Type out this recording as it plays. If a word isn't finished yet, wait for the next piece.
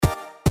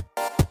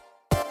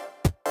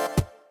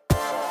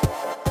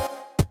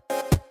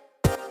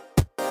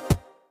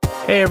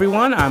Hey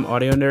everyone, I'm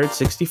Audio Nerd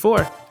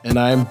 64. And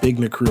I'm Big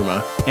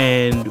Nkrumah.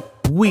 And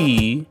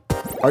we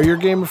are your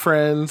gamer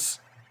friends.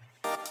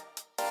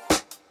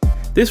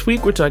 This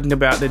week we're talking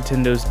about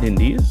Nintendo's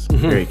Nindies.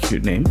 Very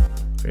cute name.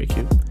 Very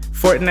cute.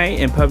 Fortnite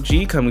and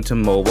PUBG coming to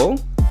mobile.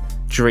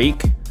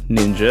 Drake,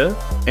 Ninja,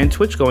 and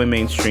Twitch going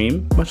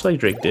mainstream, much like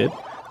Drake did.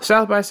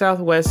 South by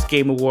Southwest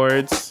Game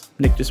Awards.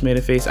 Nick just made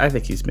a face. I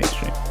think he's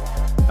mainstream.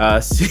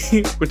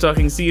 We're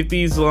talking Sea of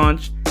Thieves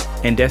launch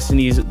and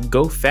Destiny's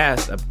Go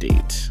Fast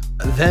update.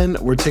 Then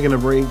we're taking a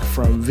break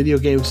from video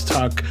games to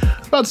talk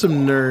about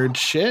some nerd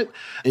shit.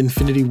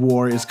 Infinity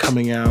War is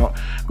coming out.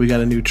 We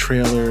got a new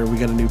trailer. We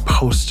got a new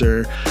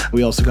poster.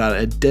 We also got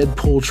a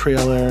Deadpool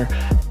trailer.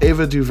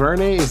 Ava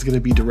DuVernay is going to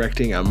be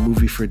directing a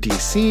movie for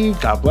DC.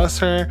 God bless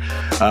her.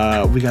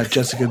 We got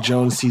Jessica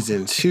Jones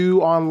Season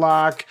 2 on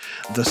lock.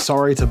 The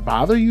Sorry to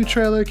Bother You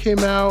trailer came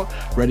out.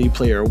 Ready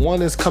Player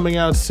One is coming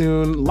out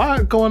soon. A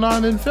lot going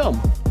on in film.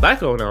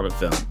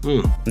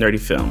 Nerdy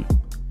film.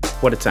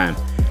 What a time.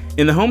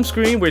 In the home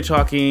screen, we're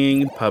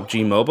talking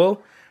PUBG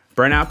Mobile,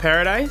 Burnout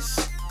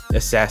Paradise,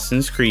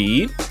 Assassin's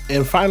Creed.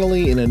 And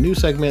finally, in a new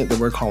segment that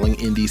we're calling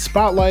Indie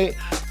Spotlight,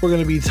 we're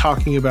going to be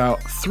talking about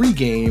 3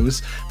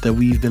 games that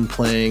we've been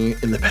playing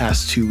in the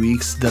past 2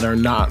 weeks that are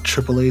not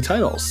AAA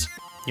titles.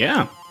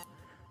 Yeah.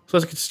 So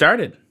let's get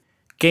started.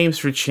 Games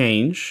for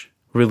Change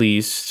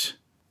released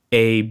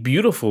a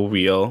beautiful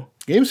reel.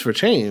 Games for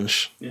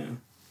Change? Yeah.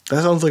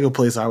 That sounds like a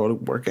place I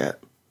would work at.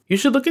 You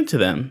should look into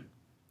them.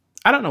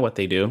 I don't know what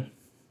they do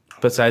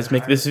besides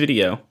make this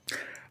video.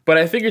 But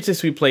I figured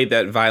since we played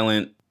that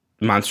violent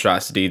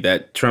monstrosity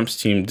that Trump's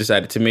team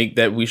decided to make,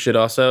 that we should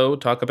also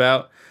talk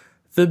about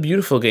the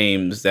beautiful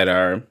games that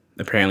are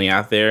apparently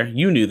out there.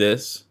 You knew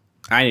this.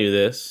 I knew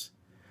this.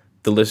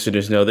 The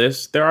listeners know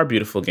this. There are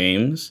beautiful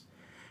games.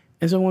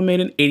 And someone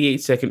made an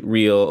 88-second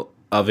reel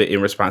of it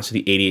in response to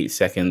the 88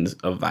 seconds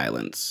of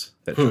violence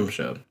that Trump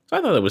showed. So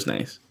I thought that was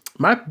nice.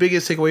 My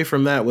biggest takeaway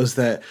from that was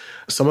that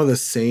some of the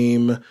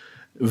same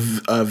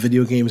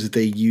video games that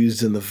they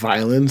used in the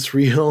violence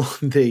reel,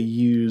 they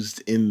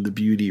used in the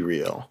beauty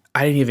reel.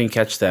 I didn't even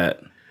catch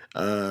that.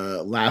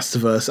 Last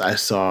of Us, I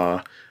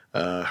saw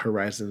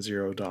Horizon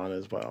Zero Dawn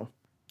as well.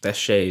 That's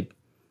shade.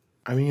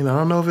 I mean, I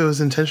don't know if it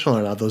was intentional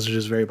or not. Those are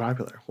just very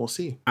popular. We'll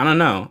see. I don't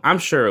know. I'm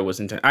sure it was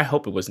intentional. I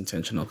hope it was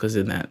intentional because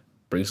then that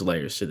brings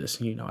layers to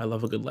this. You know, I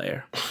love a good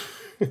layer.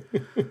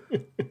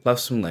 Love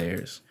some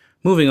layers.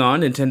 Moving on,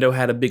 Nintendo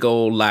had a big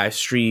old live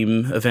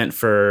stream event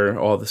for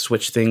all the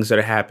Switch things that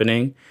are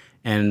happening.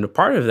 And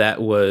part of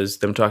that was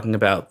them talking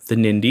about the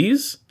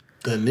Nindies.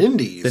 The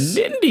Nindies? The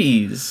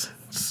Nindies.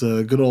 It's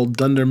a good old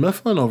Dunder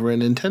Mifflin over at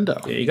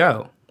Nintendo. There you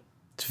go.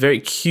 It's a very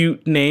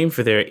cute name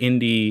for their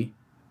indie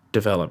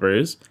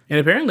developers. And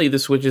apparently the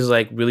Switch is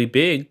like really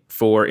big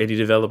for indie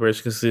developers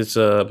because it's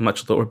a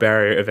much lower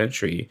barrier of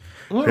entry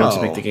for them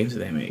to make the games that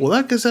they make. Well,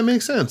 I guess that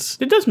makes sense.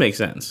 It does make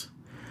sense.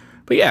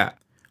 But yeah.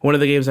 One of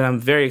the games that I'm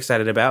very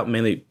excited about,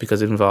 mainly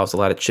because it involves a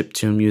lot of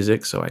chiptune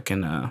music, so I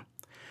can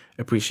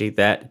appreciate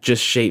that.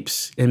 Just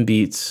Shapes and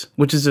Beats,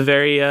 which is a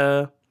very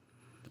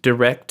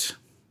direct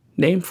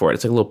name for it.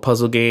 It's like a little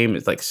puzzle game.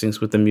 It like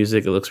syncs with the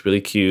music. It looks really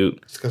cute.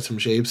 It's got some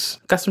shapes.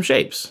 Got some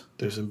shapes.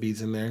 There's some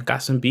beats in there.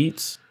 Got some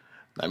beats.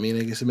 I mean,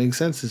 I guess it makes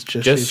sense. It's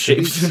just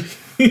shapes.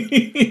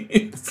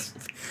 It's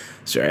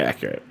very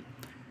accurate.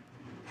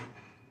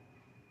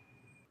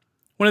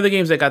 One of the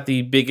games that got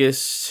the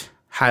biggest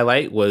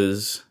highlight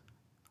was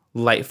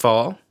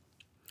Lightfall.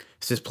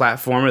 It's this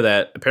platformer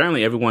that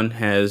apparently everyone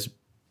has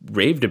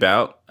raved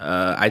about.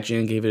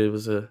 IGN gave it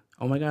was a,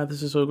 oh my god,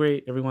 this is so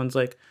great. Everyone's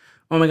like,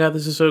 oh my god,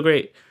 this is so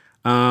great.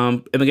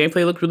 And the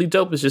gameplay looked really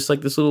dope. It's just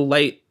like this little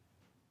light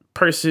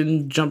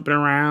person jumping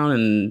around,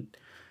 and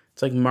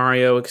it's like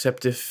Mario,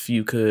 except if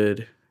you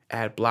could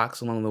add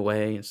blocks along the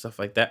way and stuff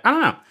like that. I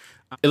don't know.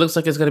 It looks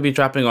like it's going to be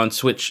dropping on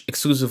Switch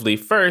exclusively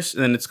first,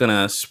 and then it's going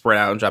to spread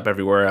out and drop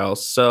everywhere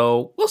else.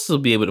 So we'll still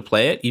be able to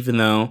play it, even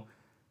though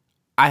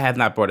I have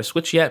not bought a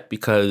Switch yet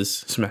because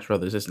Smash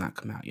Brothers has not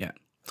come out yet.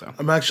 So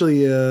I'm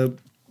actually going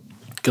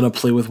to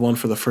play with one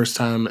for the first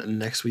time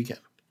next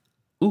weekend.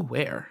 Ooh,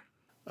 where?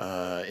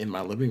 In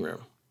my living room.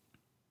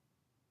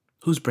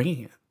 Who's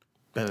bringing it?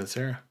 Ben and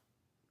Sarah.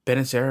 Ben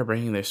and Sarah are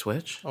bringing their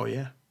Switch? Oh,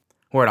 yeah.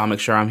 Word, I'll make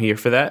sure I'm here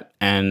for that,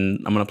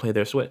 and I'm going to play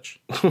their Switch.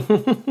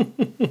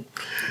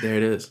 There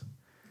it is.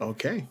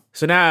 Okay.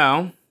 So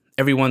now,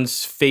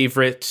 everyone's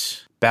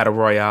favorite Battle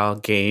Royale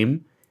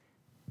game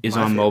is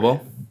on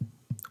mobile.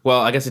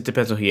 Well, I guess it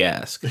depends on who you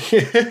ask.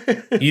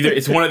 Either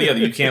it's one or the other.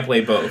 You can't play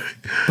both.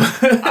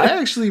 I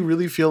actually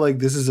really feel like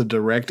this is a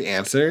direct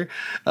answer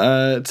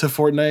to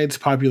Fortnite's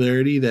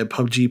popularity that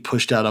PUBG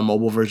pushed out a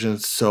mobile version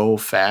so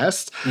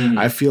fast.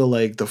 I feel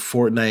like the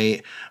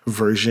Fortnite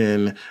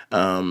version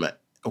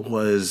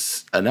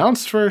was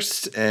announced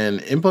first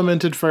and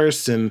implemented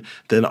first, and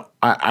then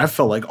I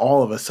felt like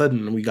all of a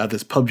sudden we got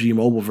this PUBG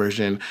mobile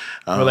version.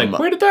 We're like,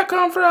 where did that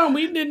come from?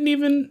 We didn't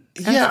even.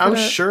 Yeah, I'm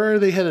sure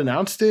they had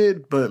announced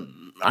it, but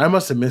I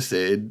must have missed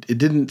it. It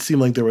didn't seem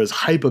like there was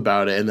hype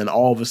about it. And then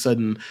all of a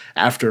sudden,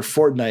 after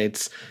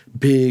Fortnite's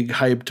big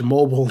hyped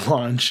mobile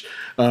launch,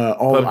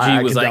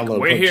 PUBG was like,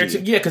 we're PUBG. here to,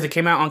 because it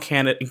came out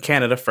in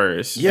Canada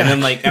first. Yeah.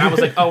 And then and I was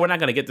like, oh, we're not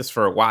going to get this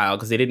for a while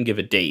because they didn't give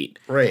a date.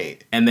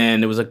 Right. And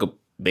then it was like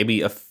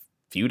maybe a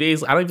few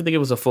days. I don't even think it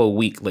was a full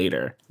week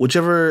later.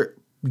 Whichever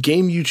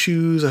game you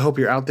choose, I hope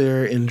you're out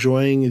there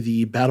enjoying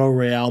the Battle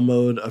Royale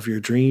mode of your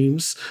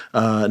dreams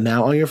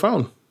now on your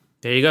phone.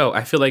 There you go.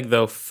 I feel like,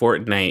 though,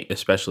 Fortnite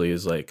especially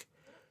is like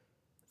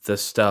the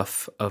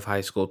stuff of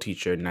high school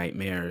teacher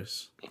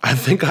nightmares. I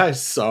think I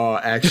saw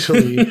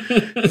actually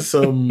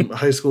some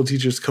high school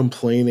teachers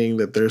complaining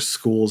that their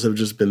schools have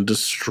just been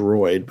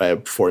destroyed by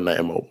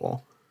Fortnite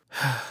Mobile.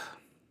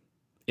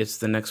 It's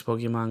the next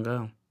Pokemon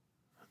Go.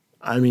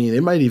 I mean,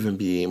 it might even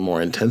be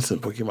more intense than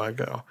Pokemon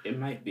Go. It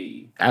might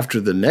be. After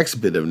the next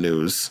bit of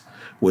news,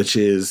 which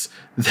is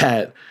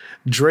that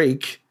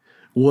Drake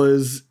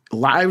was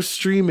live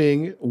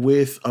streaming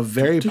with a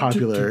very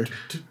popular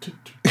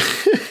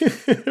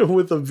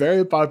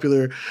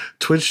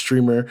Twitch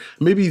streamer,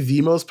 maybe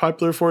the most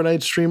popular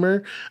Fortnite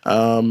streamer,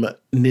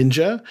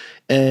 Ninja,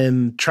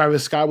 and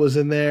Travis Scott was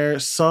in there.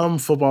 Some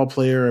football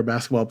player or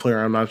basketball player,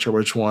 I'm not sure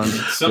which one,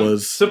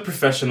 was some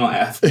professional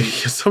athlete.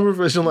 Some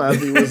professional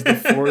athlete was the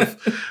fourth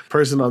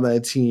person on that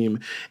team,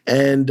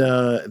 and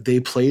they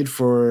played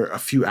for a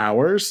few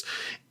hours,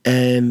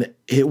 and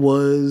it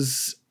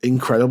was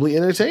incredibly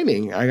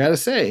entertaining, I gotta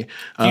say.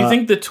 Do you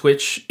think the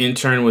Twitch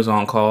intern was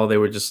on call? They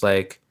were just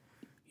like,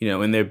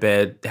 in their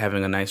bed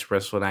having a nice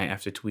restful night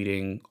after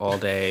tweeting all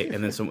day,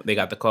 and then they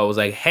got the call. It was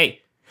like,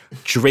 hey,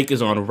 Drake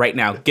is on right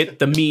now. Get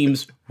the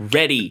memes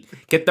ready.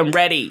 Get them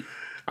ready.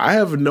 I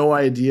have no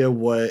idea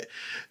what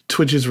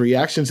Twitch's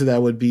reaction to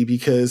that would be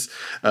because,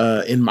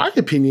 in my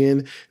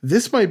opinion,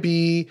 this might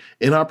be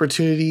an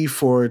opportunity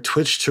for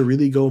Twitch to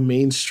really go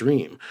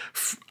mainstream.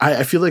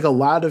 I feel like a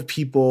lot of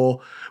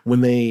people,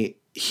 when they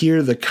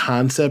hear the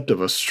concept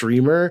of a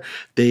streamer,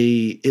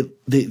 they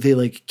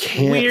like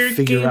can't weird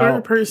figure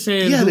out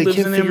person. Yeah, who they lives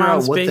can't in their figure out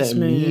mom's what basement.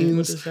 that means.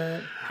 What is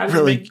that? How does Or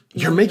it like, make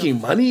you're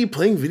making money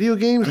playing video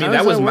games. I mean,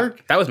 How does that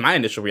work? That was my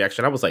initial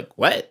reaction. I was like,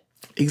 what?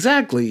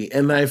 Exactly.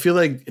 And I feel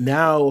like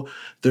now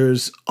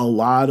there's a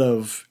lot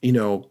of,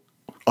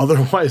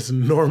 otherwise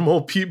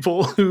normal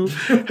people who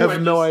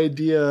have no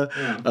idea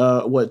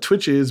what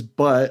Twitch is,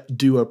 but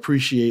do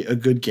appreciate a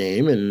good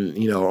game and,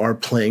 are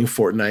playing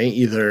Fortnite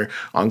either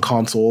on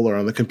console or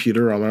on the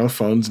computer or on their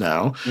phones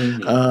now.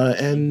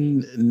 Mm-hmm.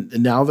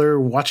 And now they're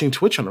watching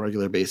Twitch on a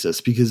regular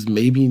basis because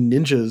maybe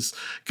Ninja's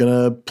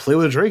gonna play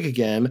with Drake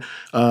again.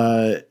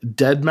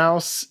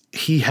 Deadmau5,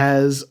 he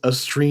has a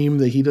stream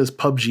that he does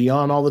PUBG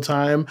on all the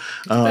time.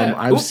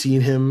 I've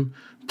seen him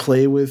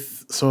play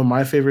with some of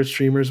my favorite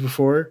streamers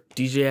before.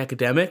 DJ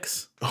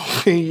Academics?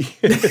 Maybe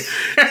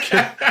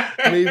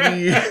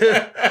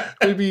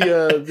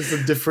this is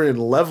a different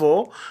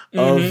level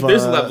of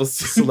there's levels.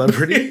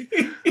 Celebrity.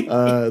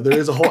 There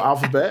is a whole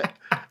alphabet.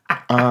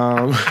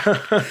 I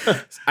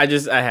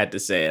had to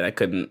say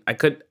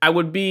it. I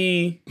would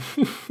be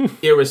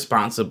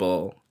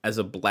irresponsible as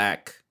a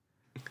black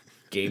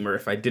gamer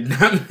if I did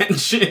not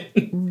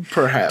mention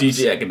perhaps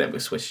DJ Academic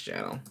Switch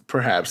channel.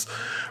 Perhaps.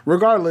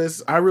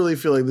 Regardless, I really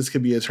feel like this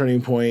could be a turning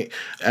point.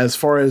 As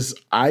far as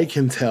I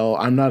can tell,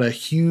 I'm not a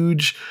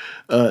huge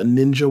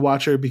Ninja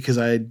watcher because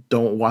I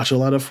don't watch a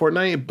lot of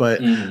Fortnite,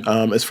 but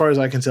as far as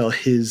I can tell,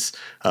 his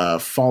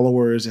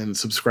followers and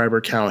subscriber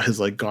count has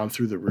like gone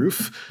through the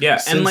roof. Yeah,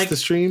 since and like the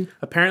stream.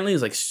 Apparently,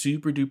 is like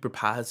super duper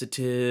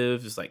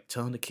positive. It's like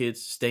telling the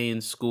kids to stay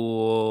in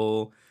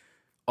school,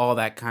 all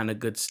that kind of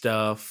good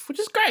stuff, which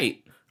is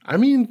great. I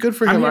mean, good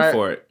for him. I'm here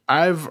for it.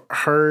 I've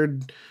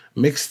heard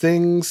mixed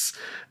things,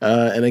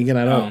 and again,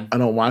 I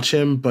don't watch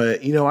him,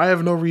 but I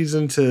have no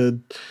reason to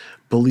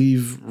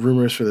believe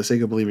rumors for the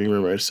sake of believing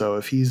rumors. So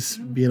if he's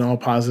being all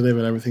positive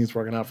and everything's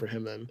working out for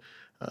him, then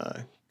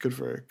good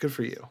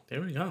for you.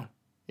 There we go.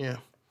 Yeah.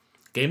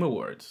 Game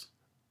Awards.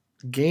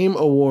 Game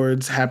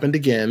Awards happened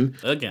again.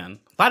 A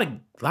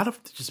lot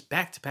of just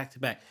back to back to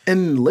back,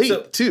 and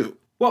late too.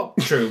 Well,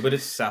 true, but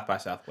it's South by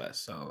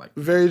Southwest, so like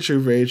very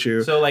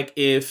true. So like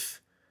if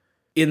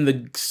in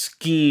the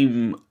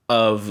scheme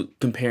of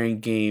comparing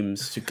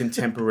games to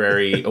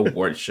contemporary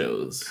award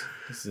shows,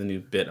 this is a new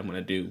bit I'm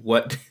gonna do.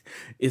 What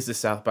is the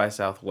South by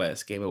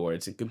Southwest Game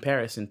Awards in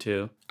comparison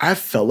to? I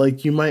felt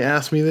like you might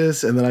ask me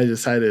this, and then I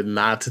decided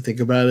not to think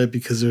about it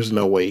because there's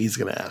no way he's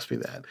gonna ask me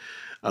that.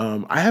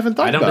 I haven't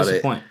thought about it. I don't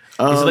disappoint.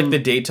 Is it like the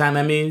daytime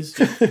Emmys?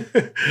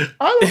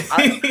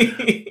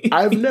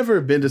 I've never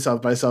been to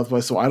South by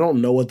Southwest, so I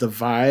don't know what the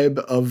vibe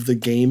of the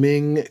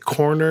gaming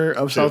corner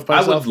of South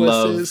by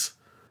Southwest is.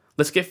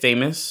 Let's get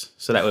famous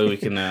so that way we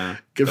can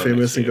get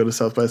famous and go to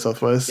South by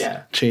Southwest.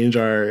 Yeah. Change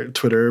our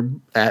Twitter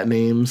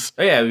 @names.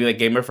 Oh yeah, it'd be like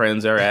Gamer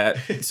Friends are at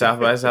South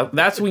by South.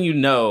 That's when it'd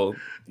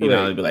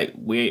be like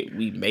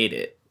we made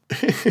it.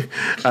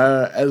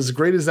 As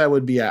great as that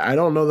would be, I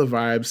don't know the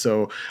vibe.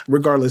 So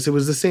regardless, it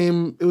was the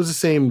same. It was the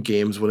same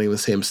games winning the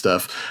same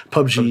stuff.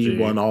 PUBG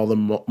won all the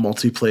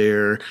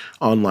multiplayer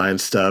online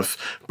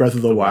stuff. Breath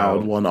of the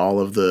Wild won all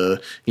of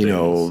the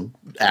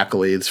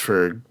accolades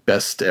for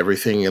best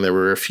everything, and there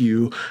were a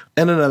few,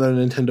 and another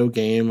Nintendo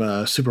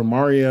game, Super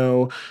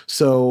Mario.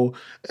 So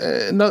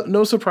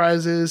no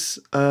surprises.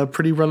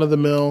 Pretty run of the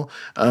mill.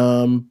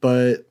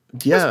 But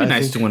yeah, must be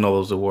nice to win all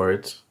those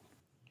awards.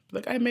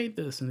 Like, I made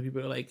this, and the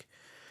people are like,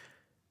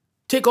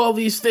 take all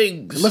these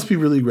things. It must be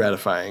really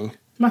gratifying.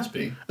 Must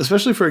be.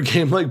 Especially for a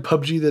game like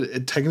PUBG that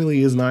it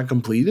technically is not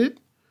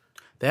completed.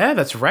 Yeah,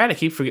 that's right. I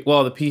keep forgetting.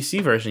 Well, the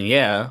PC version,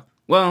 yeah.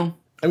 Well,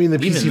 I mean, the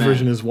PC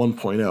version is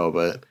 1.0,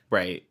 but...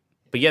 Right.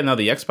 But yeah, no,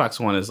 the Xbox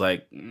One is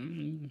like,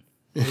 we'll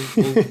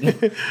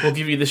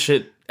give you the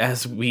shit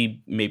as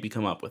we maybe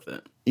come up with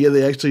it. Yeah,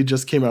 they actually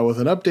just came out with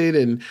an update,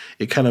 and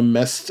it kind of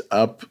messed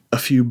up a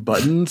few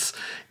buttons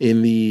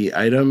in the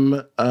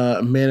item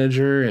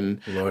manager, and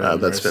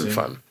that's been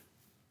fun.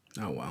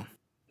 Oh, wow.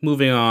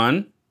 Moving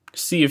on.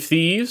 Sea of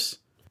Thieves.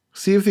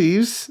 Sea of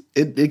Thieves.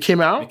 It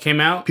came out. It came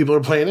out. People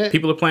are playing it.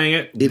 People are playing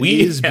it.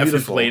 We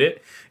haven't played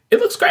it. It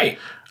looks great.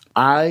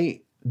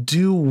 I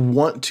do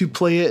want to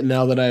play it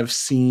now that I've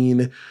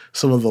seen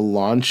some of the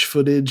launch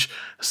footage.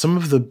 Some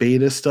of the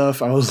beta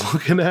stuff I was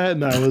looking at,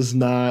 and I was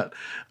not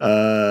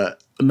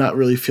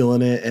really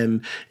feeling it,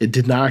 and it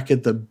did not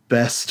get the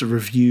best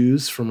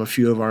reviews from a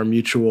few of our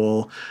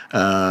mutual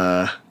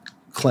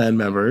clan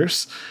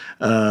members.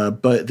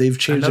 But they've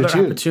changed their tune.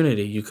 Another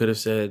opportunity. You could have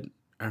said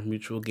our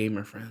mutual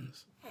gamer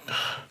friends.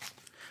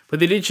 But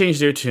they did change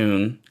their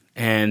tune,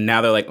 and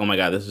now they're like, oh my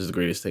god, this is the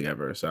greatest thing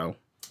ever. So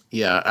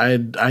yeah,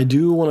 I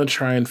do want to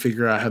try and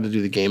figure out how to do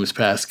the Games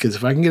Pass, because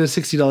if I can get a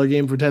 $60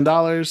 game for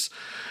 $10,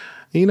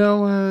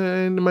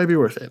 it might be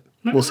worth it.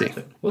 We'll see.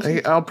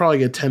 I'll probably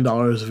get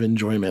 $10 of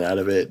enjoyment out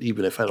of it,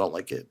 even if I don't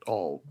like it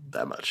all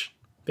that much.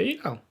 There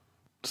you go.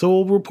 So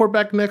we'll report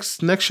back next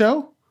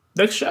show?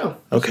 Next show.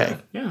 Okay.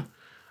 Yeah.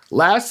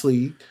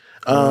 Lastly,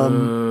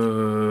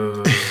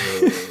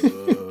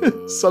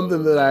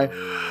 something that I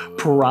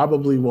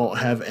probably won't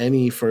have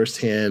any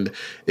firsthand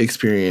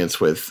experience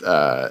with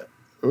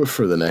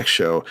for the next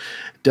show.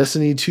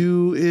 Destiny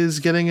 2 is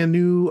getting a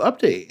new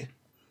update.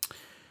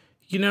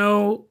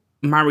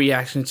 My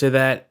reaction to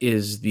that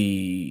is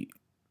the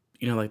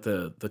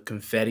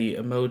confetti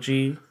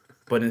emoji,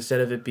 but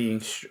instead of it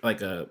being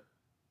like a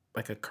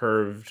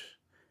curved,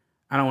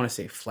 I don't want to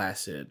say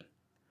flaccid,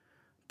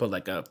 but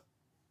like a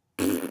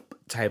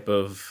type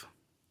of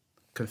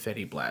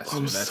confetti blast.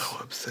 I'm so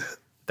upset.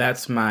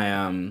 That's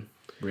my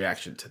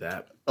reaction to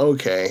that.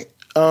 Okay.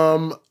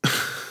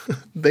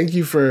 Thank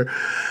you for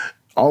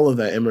all of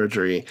that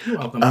imagery. You're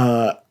welcome.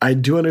 I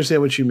do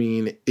understand what you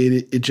mean.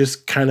 It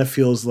just kind of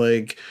feels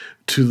like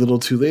too little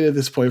too late at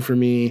this point for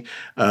me.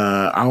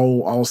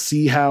 I'll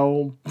see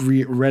how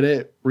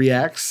Reddit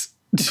reacts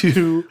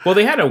to... Well,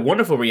 they had a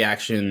wonderful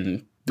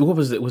reaction. What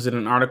was it? Was it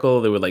an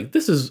article? They were like,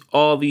 this is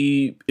all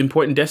the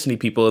important Destiny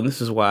people, and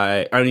this is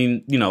why,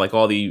 like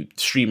all the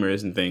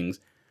streamers and things.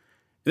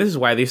 This is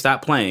why they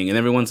stopped playing. And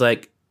everyone's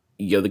like,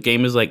 the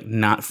game is like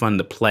not fun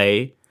to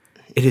play.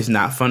 It is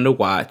not fun to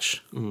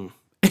watch. Mm.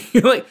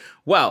 You're like,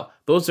 well,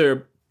 those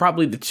are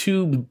probably the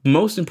two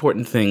most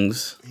important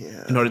things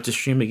in order to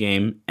stream a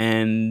game,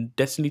 and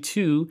Destiny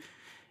 2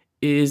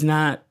 is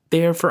not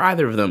there for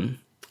either of them.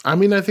 I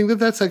mean, I think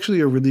that's actually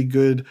a really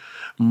good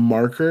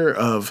marker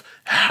of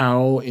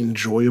how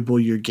enjoyable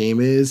your game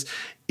is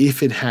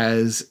if it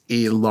has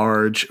a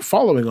large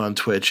following on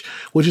Twitch,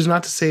 which is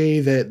not to say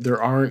that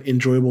there aren't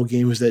enjoyable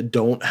games that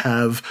don't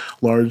have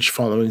large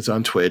followings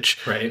on Twitch.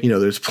 Right.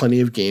 There's plenty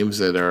of games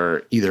that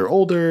are either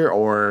older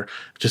or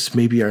just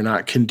maybe are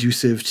not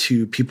conducive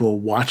to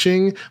people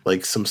watching,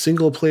 like some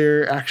single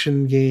player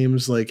action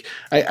games. Like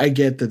I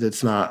get that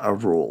it's not a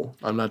rule.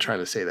 I'm not trying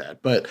to say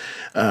that. But,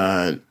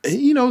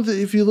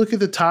 if you look at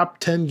the top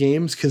 10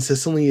 games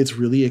consistently, it's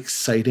really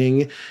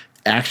exciting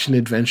action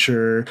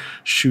adventure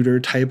shooter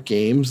type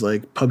games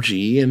like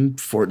PUBG and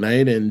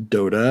Fortnite and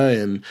Dota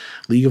and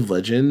League of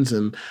Legends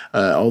and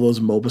all those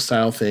MOBA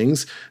style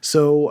things.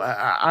 So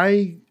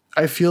I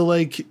feel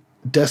like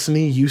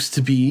Destiny used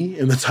to be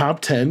in the top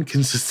 10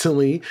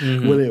 consistently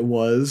when it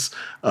was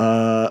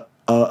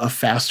a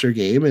faster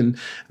game, and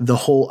the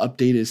whole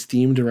update is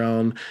themed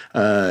around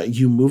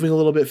you moving a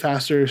little bit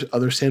faster,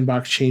 other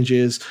sandbox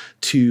changes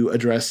to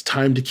address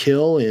time to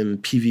kill in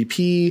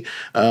PvP,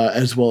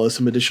 as well as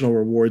some additional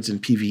rewards in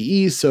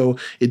PvE. So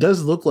it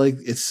does look like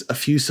it's a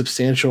few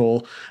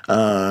substantial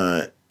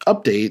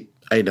update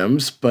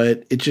items,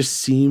 but it just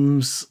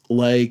seems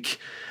like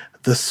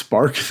the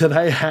spark that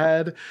I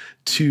had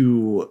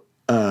to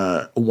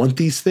want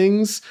these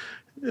things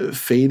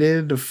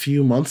faded a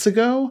few months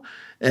ago.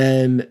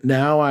 And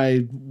now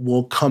I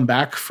will come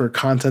back for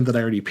content that I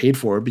already paid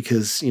for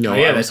because, I'm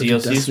such a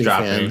Destiny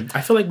fan.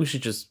 I feel like we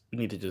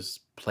need to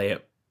just play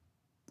it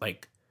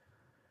like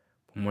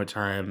one more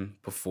time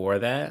before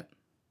that.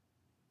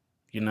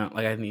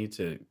 I need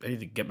to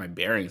get my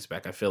bearings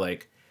back. I feel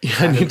like Yeah,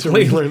 I need to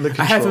relearn the controls.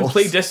 I haven't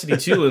played Destiny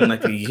 2 in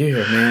like a year,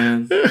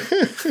 man.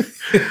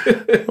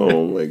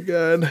 Oh my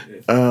god.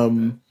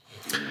 I'm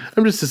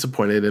just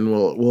disappointed, and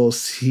we'll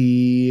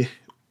see.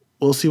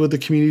 We'll see what the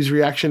community's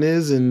reaction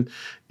is, and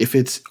if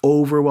it's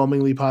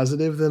overwhelmingly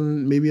positive,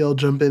 then maybe I'll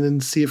jump in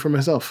and see it for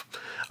myself.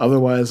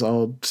 Otherwise,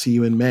 I'll see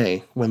you in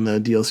May when the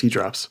DLC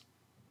drops.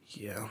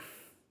 Yeah.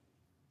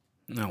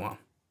 Oh, well.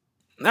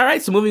 All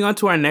right, so moving on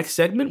to our next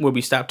segment where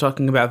we stop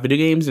talking about video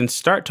games and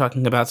start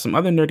talking about some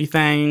other nerdy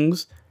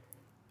things.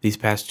 These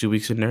past 2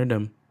 weeks of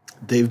nerddom.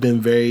 They've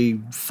been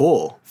very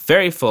full.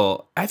 Very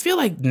full. I feel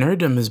like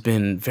nerddom has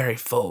been very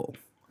full.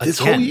 This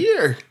whole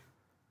year.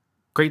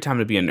 Great time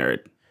to be a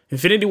nerd.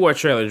 Infinity War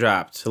trailer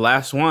dropped. The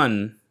last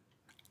one.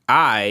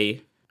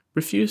 I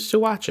refused to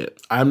watch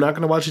it. I'm not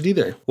going to watch it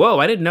either. Whoa,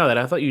 I didn't know that.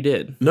 I thought you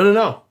did.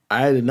 No.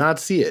 I did not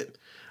see it.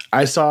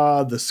 I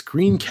saw the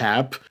screen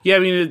cap. Yeah, I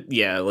mean,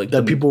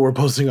 that people were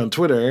posting on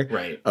Twitter,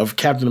 right, of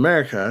Captain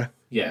America.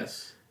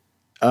 Yes.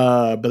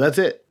 But that's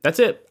it. That's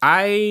it.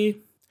 I've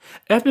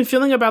been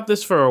feeling about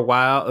this for a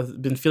while.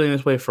 I've been feeling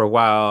this way for a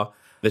while.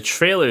 The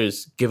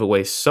trailers give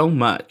away so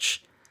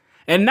much.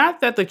 And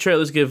not that the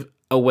trailers give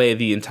away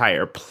the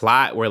entire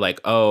plot where like,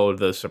 oh,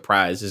 the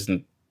surprise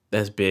isn't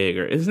as big,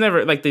 or it's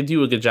never like they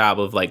do a good job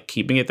of like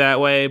keeping it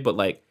that way, but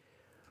like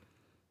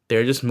there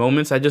are just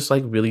moments I just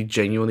like really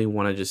genuinely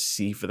want to just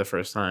see for the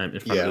first time in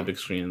front of the big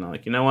screen, and I'm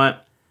like, you know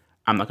what?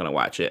 I'm not gonna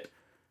watch it.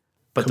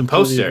 But the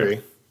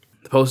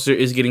poster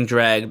is getting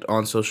dragged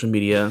on social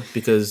media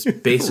because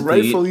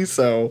basically rightfully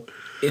so.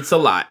 It's a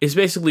lot. It's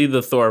basically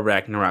the Thor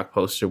Ragnarok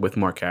poster with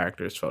more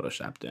characters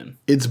photoshopped in.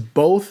 It's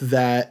both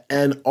that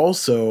and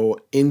also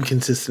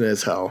inconsistent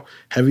as hell.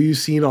 Have you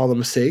seen all the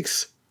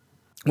mistakes?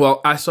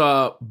 Well, I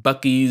saw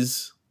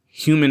Bucky's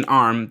human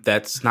arm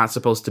that's not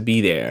supposed to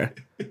be there.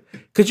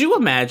 Could you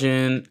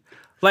imagine?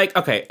 Like,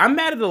 okay, I'm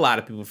mad at a lot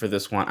of people for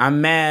this one.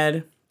 I'm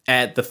mad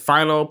at the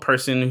final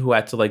person who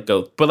had to like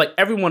go, but like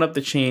everyone up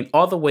the chain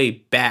all the way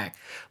back.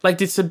 Like,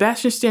 did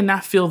Sebastian Stan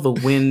not feel the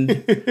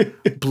wind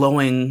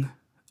blowing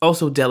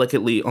also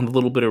delicately on the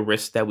little bit of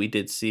wrist that we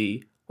did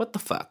see? What the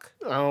fuck?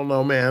 I don't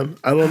know, man.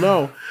 I don't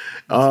know.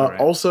 Right.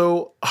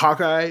 Also,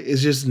 Hawkeye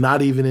is just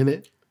not even in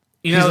it.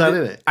 He's not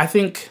in it. I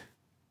think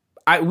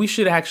we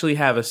should actually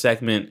have a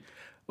segment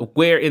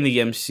where in the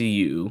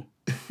MCU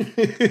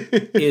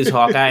is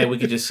Hawkeye. We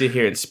could just sit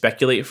here and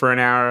speculate for an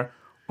hour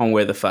on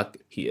where the fuck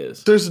he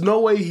is. There's no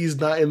way he's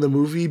not in the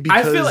movie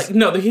because I feel like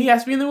no, he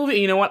has to be in the movie.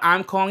 And you know what?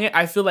 I'm calling it.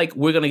 I feel like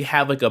we're gonna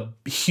have like a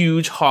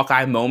huge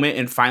Hawkeye moment,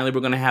 and finally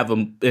we're gonna have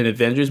an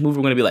Avengers movie.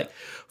 We're gonna be like,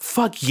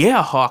 "Fuck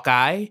yeah,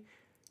 Hawkeye!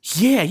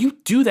 Yeah, you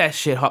do that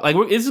shit." Like,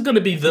 this is gonna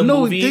be the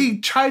movie. No, they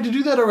tried to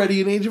do that already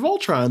in Age of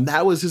Ultron.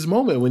 That was his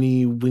moment when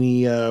he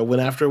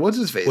went after what's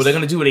his face. Well, they're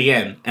gonna do it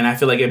again, and I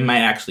feel like it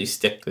might actually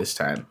stick this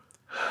time.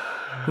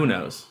 Who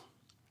knows?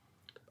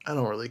 I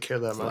don't really care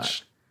that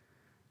much.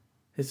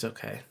 It's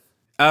okay.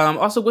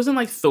 Also, wasn't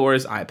like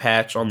Thor's eye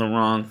patch on the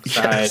wrong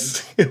side?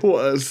 Yes, it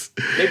was.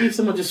 Maybe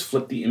someone just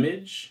flipped the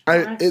image.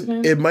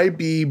 It might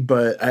be,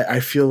 but I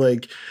feel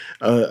like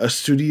a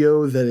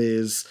studio that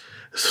is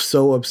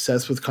so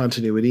obsessed with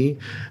continuity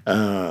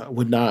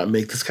would not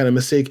make this kind of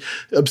mistake.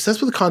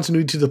 Obsessed with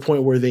continuity to the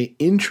point where they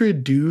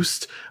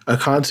introduced a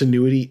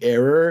continuity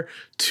error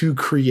to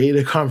create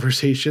a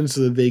conversation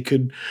so that they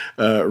could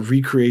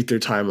recreate their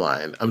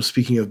timeline. I'm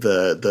speaking of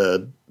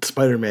the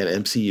Spider-Man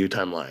MCU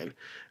timeline.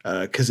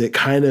 Because it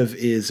kind of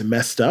is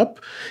messed up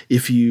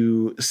if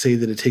you say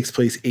that it takes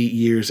place 8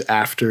 years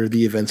after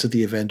the events of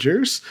the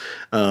Avengers.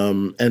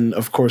 And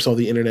of course, all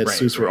the internet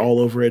sleuths were all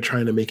over it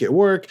trying to make it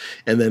work.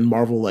 And then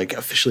Marvel like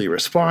officially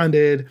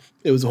responded.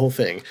 It was a whole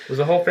thing.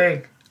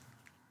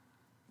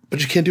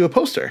 But you can't do a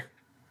poster.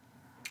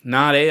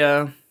 Not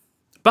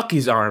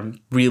Bucky's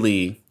arm,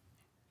 really.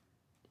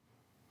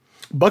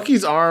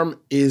 Bucky's arm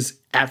is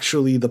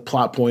actually the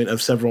plot point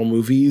of several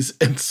movies,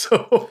 and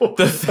so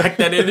the fact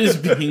that it is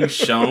being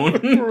shown,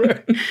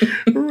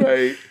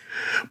 right.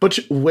 But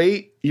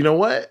wait, you know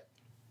what?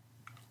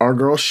 Our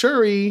girl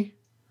Shuri,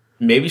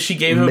 maybe she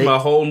gave him a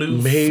whole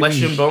new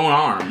flesh and bone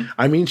arm.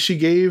 I mean, she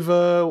gave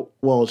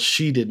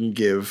she didn't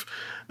give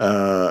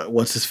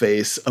what's his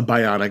face a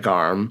bionic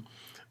arm,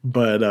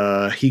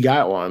 but he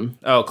got one.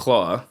 Oh,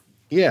 Claw.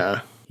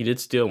 Yeah, he did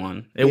steal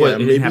one. It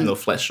didn't have no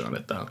flesh on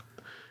it though.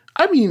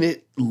 I mean,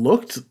 it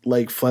looked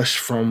like flesh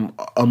from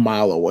a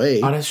mile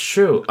away. Oh, that's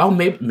true. Oh,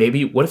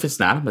 maybe. What if it's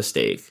not a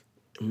mistake?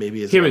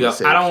 Maybe it's Here we go.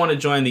 I don't want to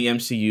join the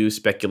MCU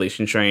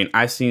speculation train.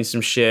 I've seen some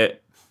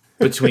shit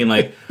between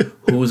like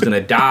who's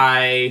gonna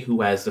die, who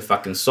has the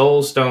fucking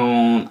Soul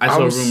Stone. I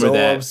saw a rumor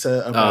that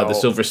the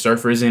Silver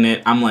Surfer's in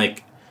it. I'm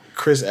like,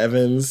 Chris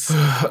Evans.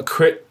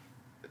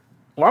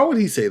 Why would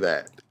he say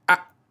that?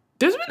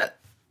 There's been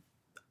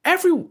I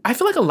feel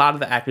like a lot of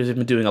the actors have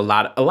been doing a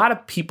lot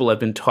of people have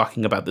been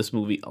talking about this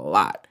movie a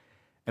lot.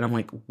 And I'm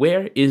like,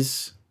 where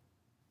is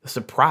the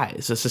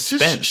surprise, the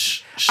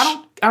suspense?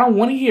 I don't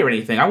want to hear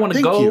anything. I want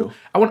to go.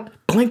 I want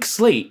blank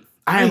slate.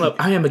 I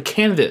am a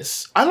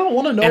canvas. I don't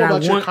want to know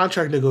about your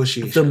contract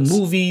negotiations. The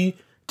movie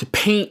to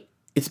paint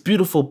its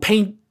beautiful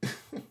paint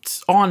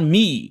It's on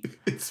me.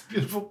 It's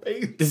beautiful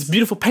paint. This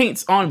beautiful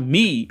paint's on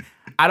me.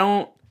 I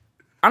don't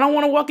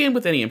want to walk in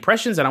with any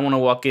impressions. I don't want to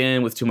walk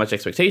in with too much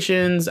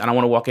expectations. I don't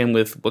want to walk in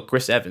with what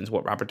Chris Evans,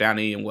 what Robert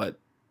Downey, and what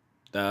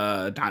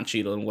Don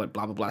Cheadle and what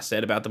blah, blah, blah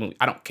said about the movie.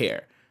 I don't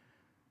care.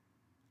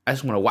 I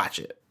just want to watch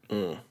it.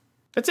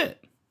 That's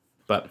it.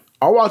 But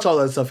I'll watch all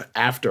that stuff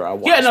after I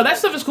watch yeah, no, that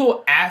stuff is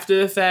cool after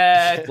the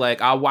fact.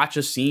 Like, I'll watch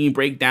a scene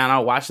breakdown.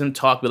 I'll watch them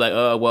talk, be like,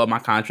 oh, well, my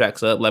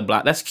contract's up, blah,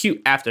 blah. That's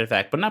cute after the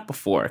fact, but not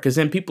before. Because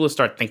then people will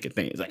start thinking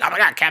things like, oh my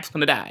God, Cap's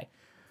going to die.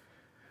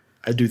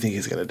 I do think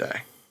he's going to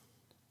die.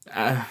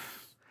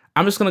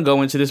 I'm just going to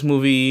go into this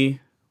movie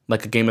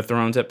like a Game of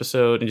Thrones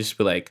episode and just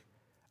be like,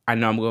 I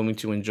know I'm going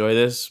to enjoy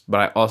this, but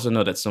I also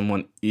know that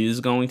someone is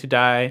going to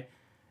die.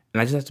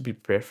 And I just have to be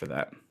prepared for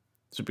that.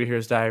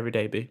 Superheroes die every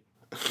day, B.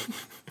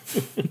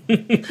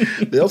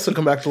 They also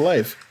come back to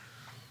life.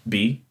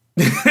 B.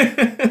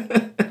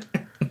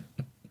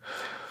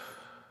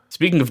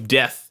 Speaking of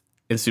death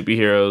in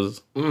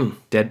superheroes,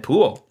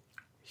 Deadpool.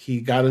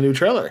 He got a new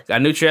trailer. Got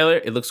a new trailer.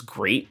 It looks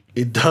great.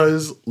 It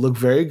does look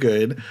very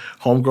good.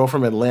 Homegirl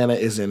from Atlanta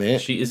is in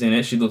it. She is in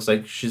it. She looks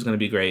like she's going to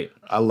be great.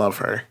 I love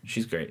her.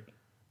 She's great.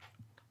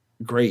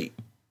 Great.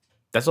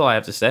 That's all I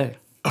have to say.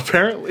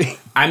 Apparently.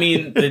 I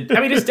mean,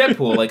 it's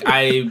Deadpool. Like,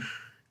 I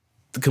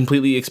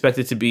completely expect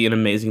it to be an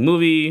amazing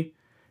movie.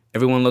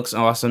 Everyone looks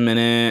awesome in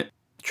it.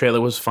 The trailer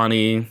was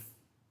funny.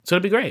 So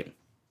it'll be great.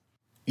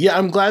 Yeah,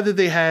 I'm glad that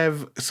they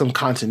have some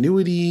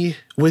continuity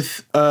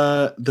with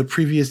the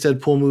previous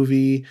Deadpool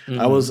movie.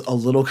 I was a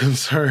little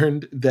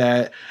concerned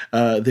that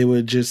they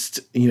would just,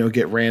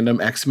 get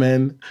random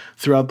X-Men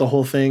throughout the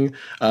whole thing.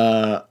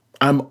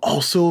 I'm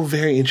also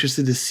very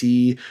interested to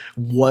see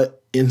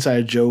what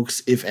inside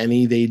jokes, if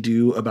any, they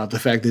do about the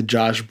fact that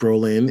Josh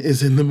Brolin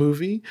is in the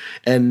movie,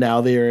 and now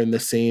they are in the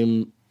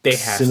same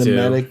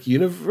cinematic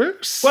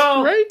universe.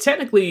 Well, right?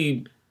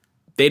 Technically,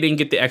 they didn't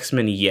get the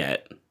X-Men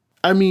yet.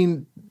 I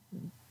mean,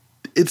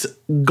 it's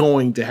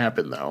going to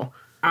happen, though.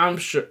 I'm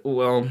sure.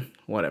 Well,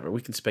 whatever.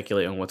 We can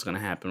speculate on what's going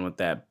to happen with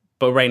that.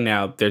 But right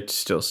now, they're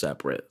still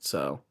separate.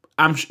 So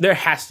there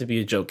has to be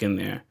a joke in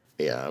there.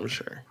 Yeah, I'm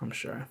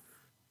sure.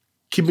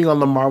 Keeping on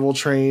the Marvel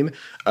train,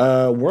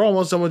 we're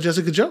almost done with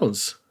Jessica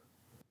Jones.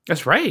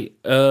 That's right.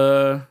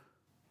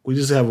 We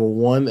just have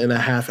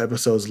 1.5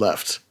 episodes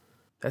left.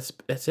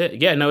 That's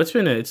it. Yeah, no,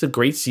 it's a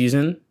great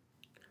season.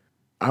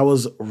 I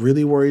was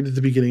really worried at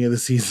the beginning of the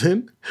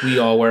season. We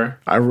all were.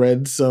 I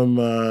read some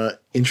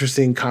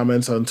interesting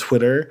comments on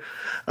Twitter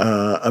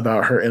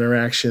about her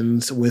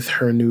interactions with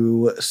her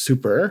new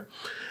super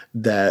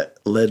that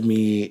led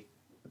me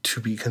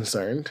to be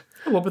concerned.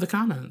 What were the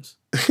comments?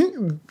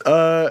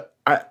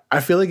 I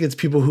feel like it's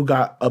people who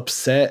got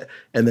upset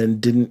and then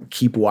didn't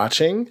keep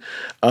watching,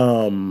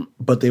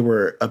 but they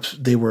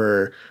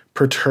were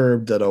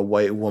perturbed that a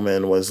white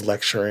woman was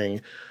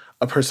lecturing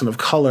a person of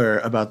color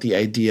about the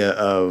idea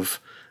of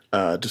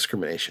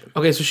discrimination.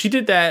 Okay, so she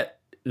did that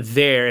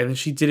there, and then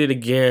she did it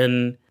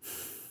again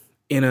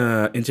in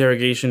a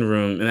interrogation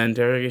room, in that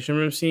interrogation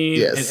room scene.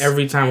 Yes. And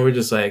every time we were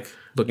just like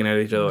looking at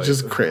each other, like,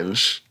 just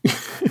cringe.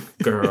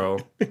 Girl.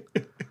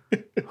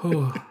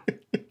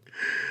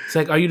 It's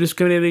like, are you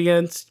discriminated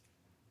against?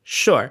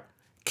 Sure.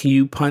 Can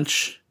you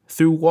punch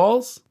through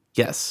walls?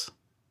 Yes.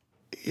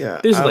 Yeah.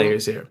 There's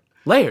layers here.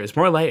 Layers,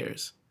 more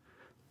layers.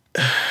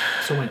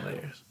 So many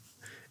layers.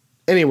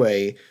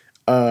 Anyway,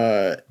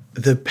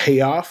 the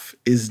payoff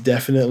is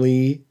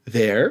definitely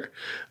there.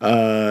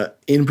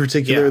 In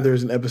particular,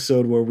 there's an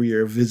episode where we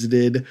are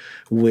visited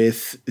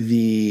with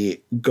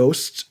the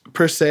ghost,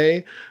 per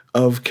se,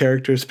 of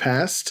characters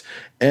past,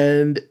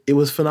 and it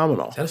was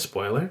phenomenal. Is that a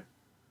spoiler?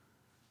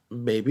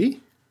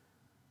 Maybe.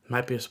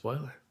 Might be a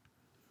spoiler.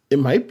 It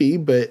might be,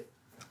 but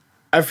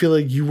I feel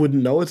like you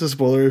wouldn't know it's a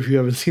spoiler if you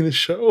haven't seen the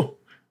show.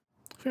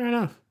 Fair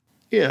enough.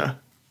 Yeah.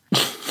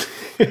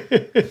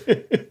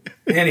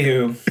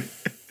 Anywho.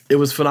 It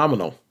was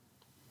phenomenal.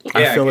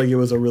 I feel like it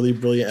was a really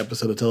brilliant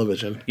episode of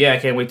television. Yeah, I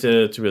can't wait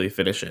to really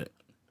finish it.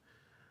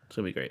 It's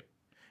going to be great.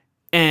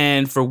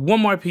 And for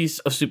one more piece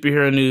of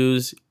superhero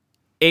news,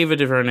 Ava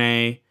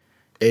DuVernay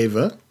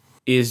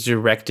is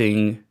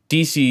directing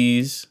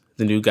DC's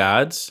The New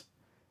Gods.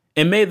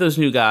 And may those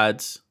new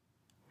gods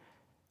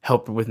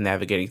help her with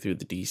navigating through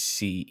the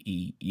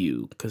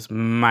DCEU. Because,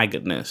 my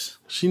goodness.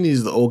 She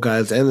needs the old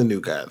gods and the new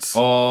gods.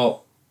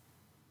 All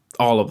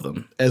of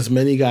them. As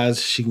many guys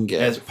as she can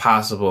get. As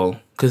possible.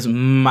 Because,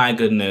 my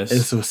goodness.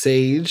 And some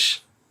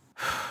sage.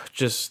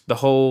 Just the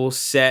whole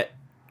set,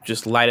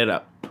 just light it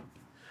up.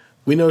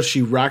 We know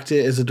she rocked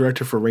it as a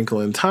director for Wrinkle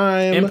in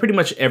Time. And pretty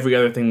much every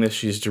other thing that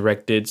she's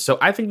directed. So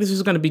I think this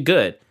is going to be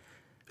good.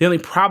 The only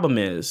problem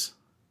is,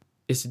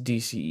 it's the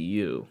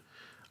DCEU.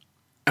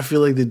 I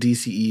feel like the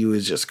DCEU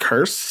is just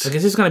cursed. Like,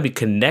 is this going to be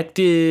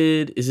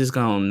connected? Is this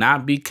going to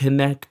not be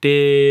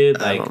connected?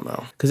 Like, I don't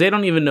know. Because they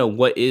don't even know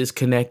what is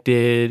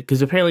connected.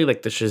 Because apparently,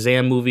 like, the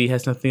Shazam movie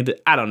has nothing to...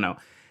 I don't know.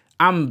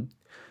 I'm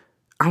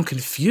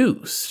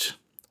confused.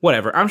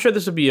 Whatever. I'm sure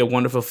this will be a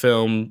wonderful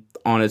film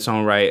on its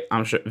own right.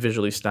 I'm sure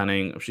visually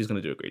stunning. She's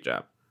going to do a great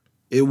job.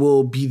 It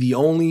will be the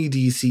only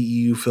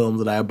DCEU film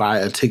that I buy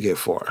a ticket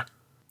for.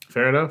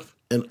 Fair enough.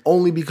 And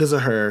only because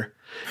of her.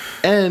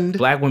 And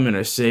Black women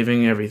are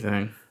saving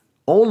everything.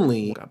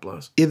 Only God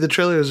bless. If the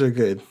trailers are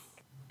good.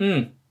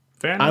 Fair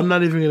enough. I'm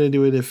not even gonna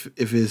do it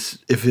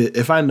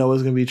if I know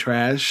it's gonna be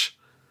trash.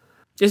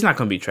 It's not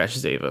gonna be trash.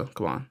 It's Ava.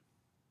 Come on.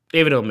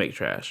 Ava don't make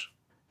trash.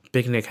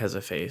 Big Nick has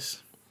a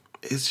face.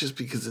 It's just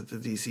because of the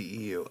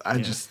DCEU. I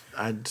just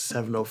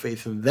have no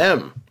faith in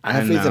them. I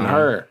have faith in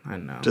her. I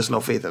know. Just no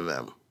faith in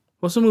them.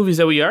 Well, some movies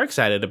that we are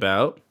excited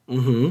about.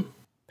 Mm-hmm.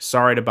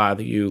 Sorry to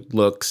Bother You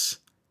looks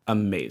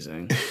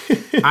amazing.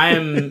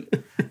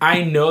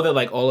 I know that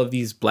like all of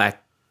these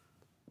black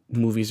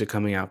movies are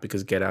coming out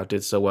because Get Out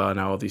did so well, and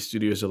now all these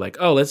studios are like,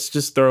 oh, let's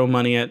just throw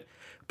money at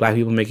black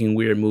people making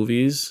weird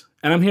movies.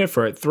 And I'm here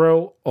for it.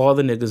 Throw all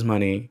the niggas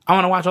money. I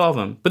want to watch all of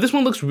them. But this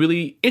one looks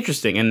really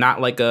interesting and not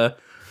like a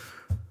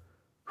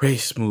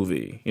race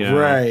movie. You know?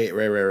 Right.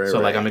 So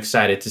like I'm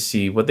excited to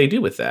see what they do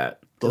with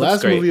that. The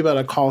last movie about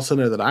a call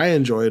center that I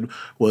enjoyed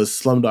was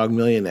Slumdog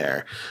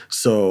Millionaire.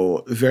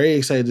 So very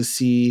excited to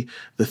see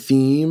the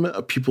theme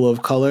of people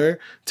of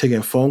color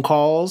taking phone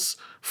calls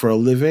for a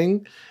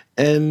living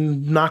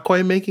and not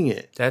quite making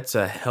it. That's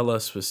a hella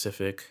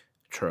specific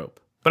trope.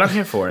 But I'm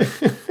here for it.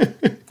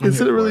 Is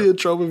it really a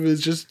trope if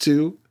it's just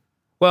two?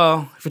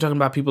 Well, if you're talking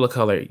about people of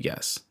color,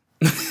 yes.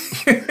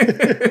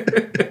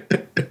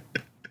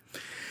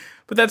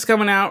 But that's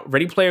coming out.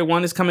 Ready Player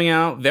One is coming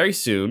out very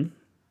soon.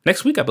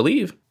 Next week, I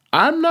believe.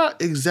 I'm not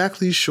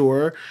exactly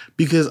sure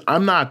because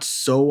I'm not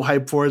so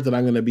hyped for it that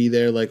I'm going to be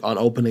there like on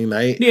opening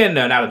night. Yeah,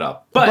 no, not at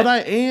all. But I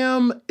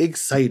am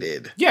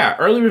excited. Yeah,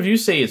 early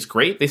reviews say it's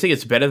great. They say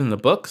it's better than the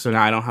book, so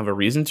now I don't have a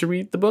reason to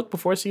read the book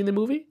before seeing the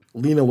movie.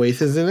 Lena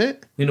Waithe is in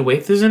it. Lena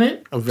Waithe is in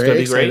it. I'm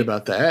very excited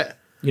about that.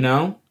 You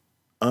know?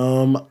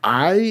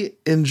 I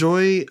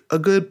enjoy a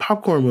good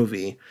popcorn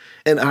movie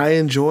and I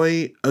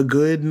enjoy a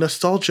good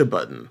nostalgia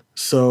button.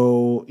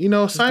 So, you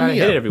know, sign me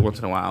hit up. It every once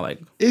in a while. Like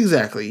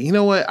exactly. You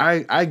know what?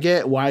 I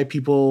get why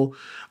people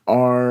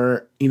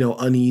are, you know,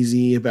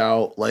 uneasy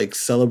about like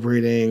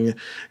celebrating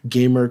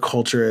gamer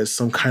culture as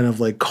some kind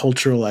of like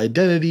cultural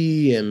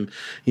identity. And,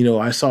 you know,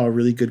 I saw a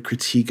really good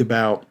critique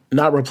about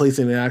not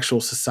replacing an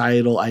actual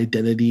societal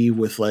identity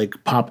with like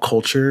pop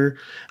culture.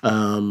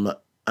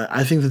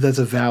 I think that that's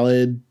a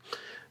valid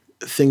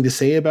thing to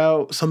say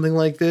about something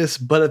like this,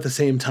 but at the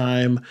same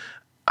time,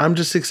 I'm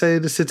just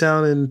excited to sit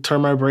down and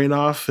turn my brain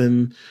off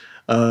and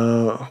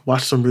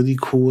watch some really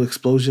cool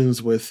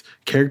explosions with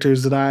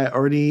characters that I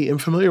already am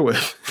familiar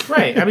with.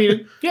 Right. I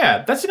mean,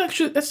 yeah, that's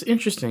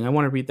interesting. I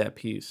want to read that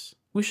piece.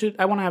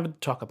 I want to have a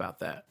talk about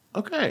that.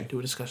 Okay. Do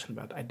a discussion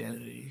about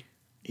identity.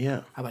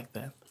 Yeah. I like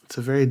that. It's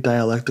a very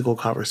dialectical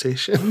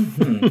conversation.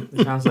 Mm-hmm.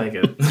 It sounds like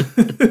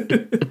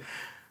it.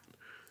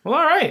 Well,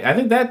 all right. I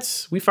think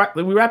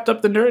we wrapped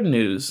up the nerd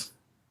news.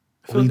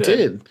 We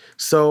did.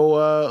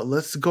 So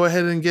let's go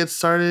ahead and get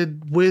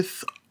started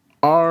with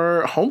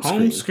our home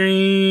screen. Home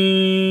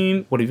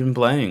screen. What have you been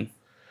playing?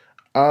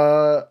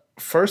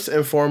 First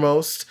and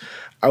foremost,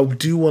 I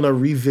do want to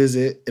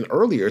revisit an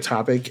earlier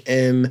topic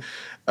and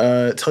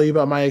tell you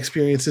about my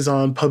experiences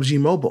on PUBG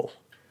Mobile.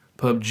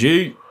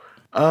 PUBG.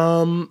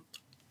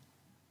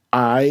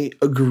 I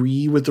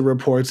agree with the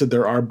reports that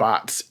there are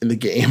bots in the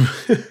game.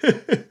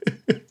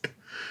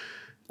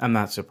 I'm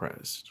not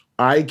surprised.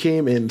 I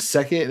came in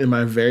second in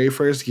my very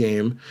first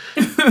game.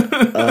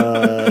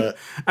 I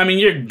mean,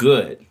 you're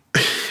good.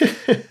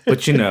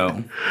 But you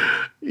know.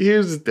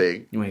 Here's the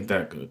thing. You ain't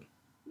that good.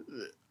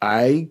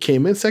 I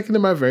came in second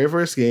in my very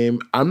first game.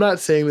 I'm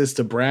not saying this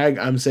to brag.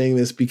 I'm saying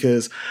this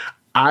because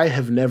I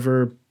have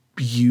never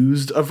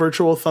used a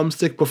virtual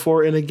thumbstick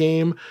before in a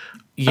game.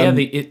 Yeah,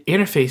 the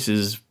interface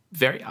is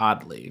very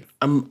oddly.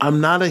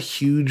 I'm not a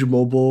huge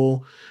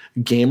mobile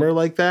gamer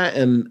like that,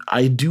 and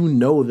I do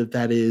know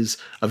that is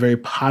a very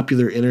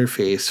popular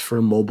interface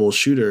for mobile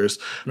shooters,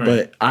 right.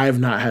 But I've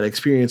not had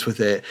experience with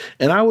it.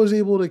 And I was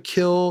able to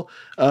kill,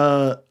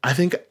 I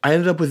think I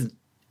ended up with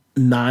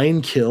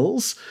 9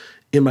 kills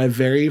in my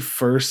very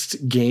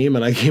first game,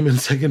 and I came in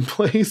second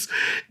place.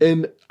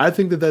 And I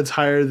think that that's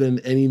higher than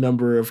any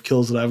number of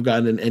kills that I've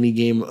gotten in any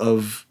game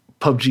of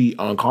PUBG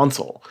on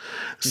console.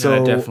 So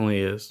yeah, it definitely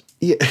is.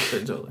 Yeah.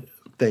 It totally is.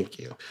 Thank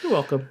you. You're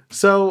welcome.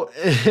 So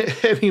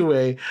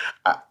anyway,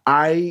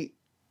 I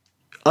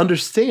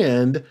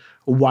understand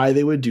why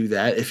they would do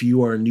that if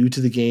you are new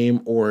to the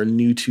game or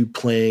new to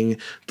playing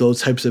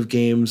those types of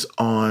games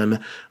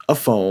on a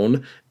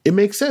phone. It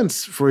makes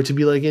sense for it to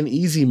be like an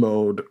easy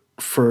mode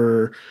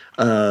for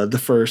the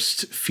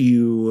first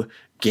few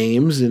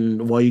games,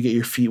 and while you get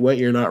your feet wet,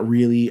 you're not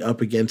really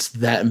up against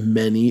that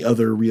many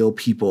other real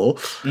people.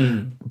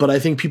 But I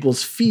think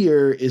people's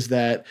fear is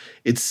that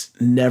it's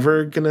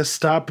never gonna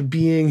stop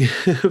being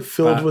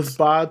filled with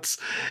bots,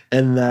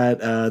 and that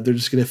they're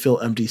just gonna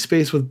fill empty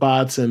space with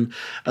bots, and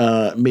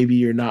maybe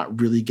you're not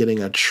really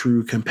getting a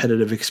true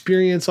competitive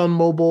experience on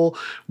mobile,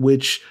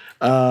 which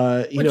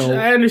I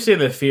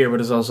understand the fear, but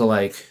it's also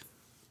like,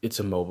 it's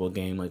a mobile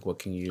game. Like, what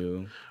can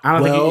you? I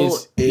don't think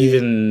it's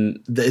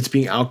even. It's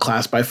being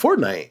outclassed by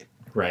Fortnite.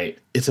 Right.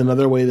 It's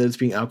another way that it's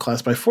being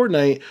outclassed by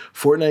Fortnite.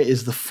 Fortnite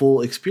is the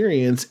full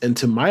experience, and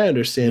to my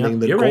understanding,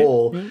 the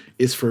goal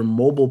is for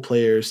mobile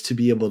players to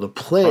be able to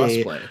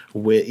play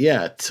with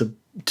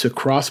to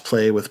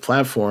cross-play with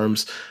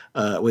platforms,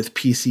 with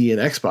PC and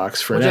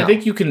Xbox which now. I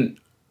think you can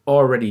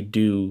already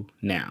do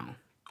now.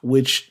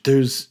 Which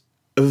there's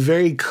a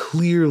very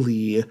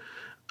clearly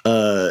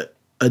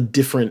a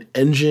different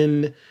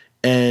engine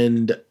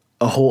and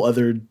a whole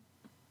other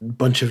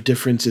bunch of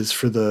differences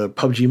for the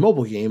PUBG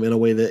mobile game in a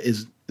way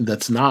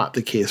that's not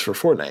the case for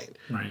Fortnite.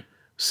 Right.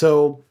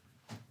 So,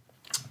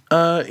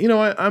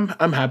 I'm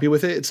happy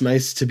with it. It's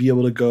nice to be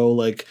able to go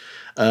like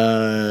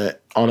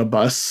on a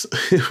bus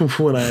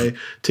when I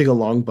take a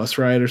long bus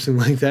ride or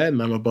something like that,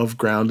 and I'm above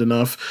ground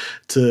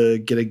enough to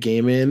get a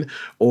game in,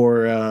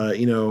 or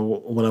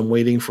when I'm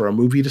waiting for a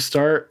movie to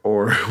start,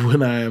 or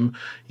when I'm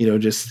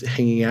just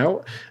hanging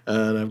out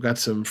and I've got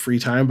some free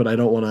time, but I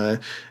don't want to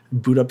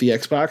boot up the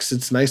Xbox.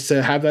 It's nice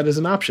to have that as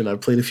an option.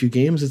 I've played a few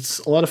games. It's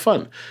a lot of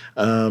fun,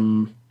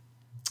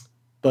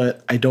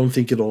 but I don't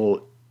think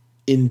it'll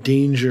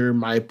endanger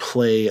my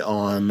play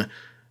on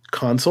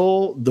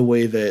console the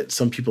way that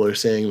some people are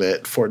saying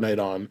that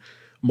Fortnite on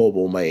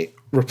mobile might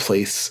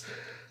replace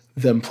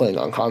them playing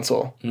on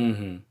console.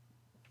 Mm-hmm.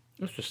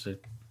 Interesting.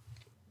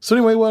 So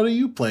anyway, what are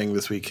you playing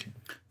this week?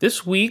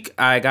 This week,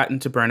 I got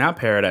into Burnout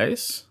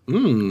Paradise.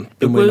 Been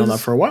waiting on that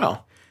for a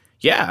while.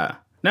 Yeah.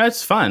 No,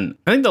 it's fun.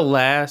 I think the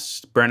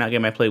last Burnout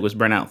game I played was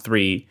Burnout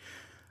 3.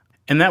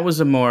 And that was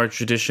a more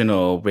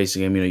traditional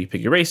racing game. You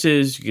pick your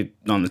races, you get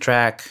on the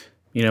track.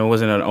 It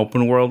wasn't an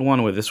open world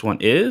one where this one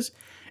is.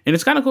 And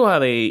it's kind of cool how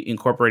they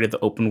incorporated the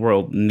open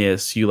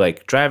worldness. You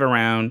drive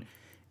around,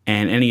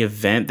 and any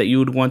event that you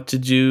would want to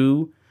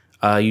do,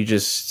 you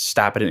just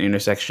stop at an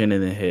intersection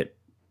and then hit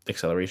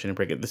acceleration and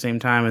brake at the same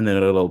time. And then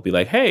it'll be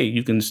like, hey,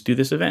 you can just do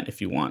this event if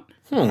you want.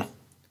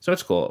 So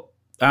it's cool.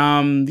 The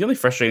only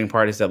frustrating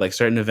part is that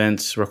certain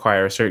events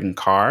require a certain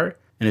car, and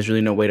there's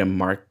really no way to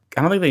mark.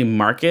 I don't think they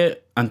mark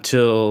it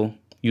until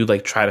you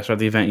try to start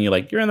the event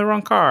and you're in the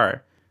wrong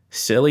car.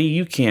 Silly,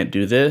 you can't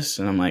do this.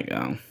 And I'm like,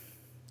 oh.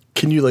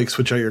 Can you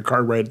switch out your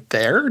car right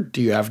there?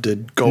 Do you have to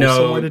go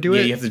somewhere to do it?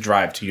 Yeah, you have to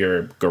drive to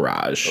your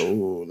garage.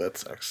 Oh, that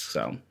sucks.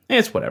 So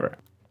it's whatever.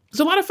 It's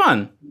a lot of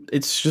fun.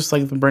 It's just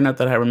like the Burnout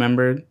that I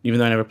remembered, even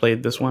though I never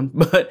played this one.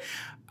 But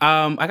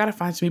I gotta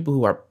find some people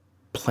who are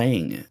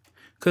playing it,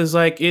 because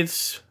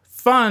it's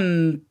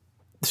fun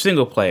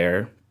single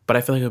player, but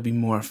I feel like it would be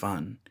more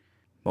fun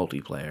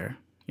multiplayer.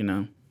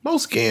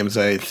 Most games,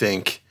 I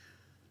think,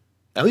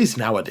 at least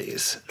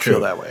nowadays,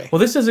 feel that way. Well,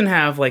 this doesn't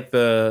have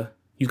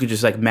you could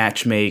just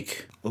match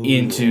make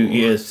into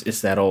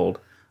it's that old.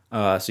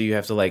 So you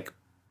have to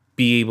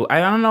be able. I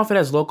don't know if it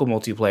has local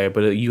multiplayer,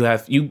 but you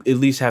at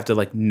least have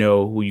to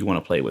know who you want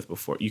to play with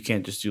before. You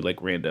can't just do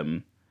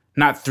random,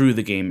 not through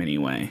the game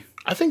anyway.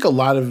 I think a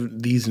lot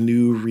of these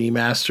new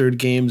remastered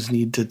games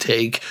need to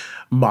take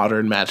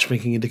modern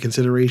matchmaking into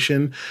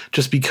consideration.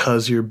 Just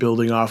because you're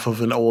building off of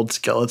an old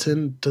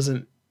skeleton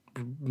doesn't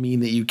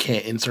mean that you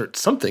can't insert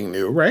something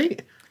new,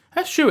 right?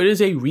 That's true. It is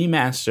a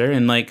remaster,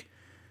 and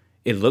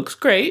it looks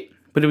great,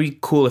 but it'd be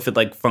cool if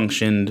it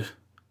functioned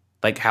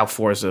how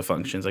Forza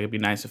functions. It'd be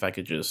nice if I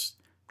could just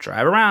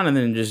drive around and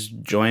then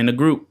just join a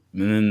group,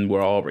 and then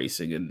we're all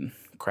racing and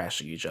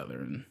crashing each other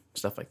and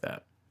stuff like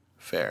that.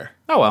 Fair.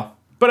 Oh well.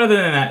 But other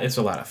than that, it's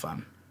a lot of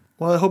fun.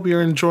 Well, I hope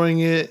you're enjoying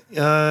it,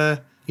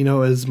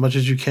 as much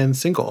as you can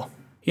single.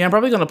 Yeah, I'm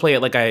probably gonna play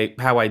it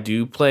how I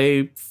do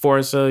play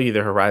Forza,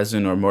 either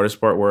Horizon or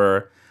Motorsport,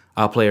 where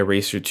I'll play a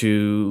race or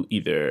two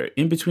either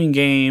in between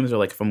games,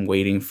 or if I'm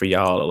waiting for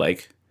y'all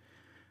to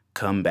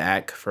come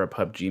back for a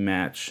PUBG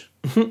match.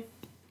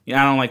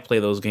 Yeah, I don't play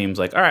those games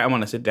all right, I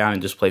want to sit down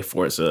and just play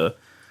Forza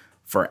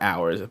for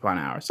hours upon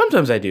hours.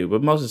 Sometimes I do,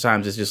 but most of the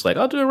times it's just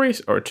I'll do a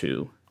race or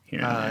two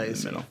here and there in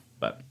the middle.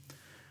 But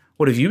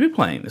what have you been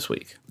playing this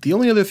week? The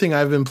only other thing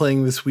I've been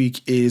playing this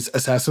week is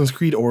Assassin's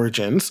Creed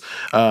Origins.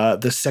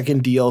 The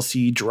second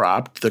DLC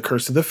dropped, The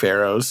Curse of the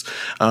Pharaohs.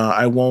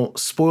 I won't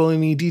spoil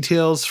any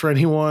details for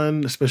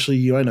anyone, especially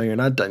you. I know you're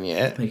not done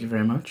yet. Thank you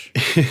very much.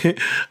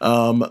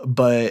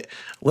 But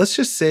let's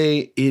just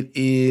say it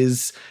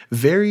is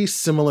very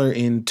similar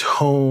in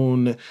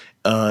tone,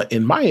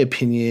 in my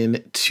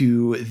opinion,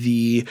 to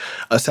the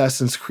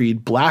Assassin's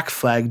Creed Black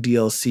Flag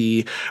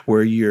DLC,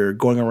 where you're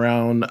going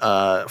around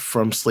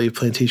from slave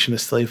plantation to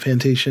slave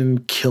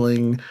plantation,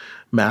 killing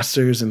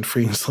masters and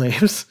freeing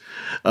slaves.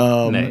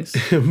 Nice.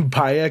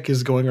 Bayek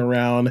is going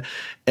around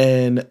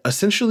and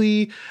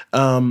essentially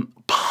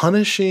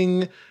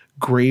punishing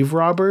grave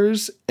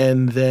robbers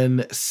and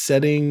then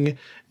setting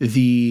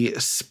the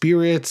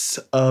spirits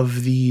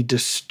of the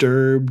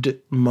disturbed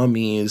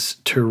mummies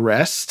to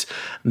rest,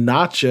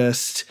 not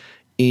just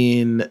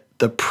in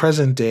the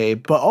present day,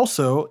 but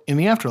also in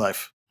the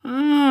afterlife.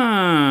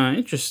 Ah,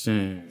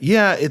 interesting.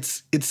 Yeah,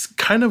 it's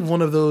kind of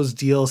one of those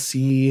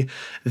DLC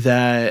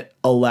that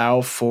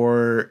allow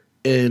for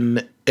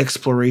an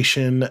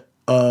exploration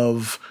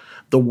of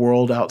the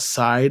world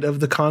outside of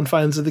the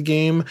confines of the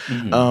game.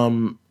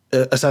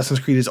 Assassin's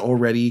Creed is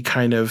already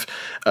kind of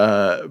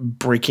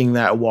breaking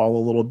that wall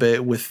a little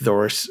bit with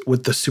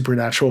the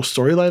supernatural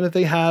storyline that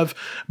they have,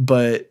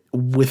 but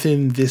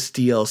within this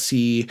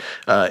DLC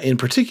in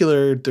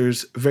particular,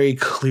 there's very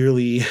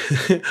clearly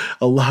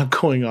a lot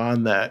going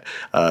on that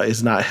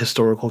is not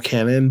historical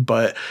canon,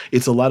 but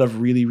it's a lot of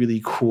really,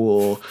 really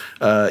cool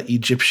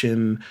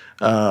Egyptian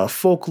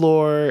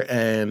folklore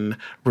and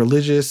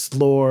religious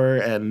lore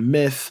and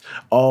myth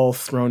all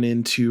thrown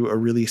into a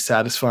really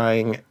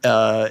satisfying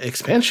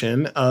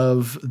expansion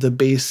of the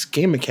base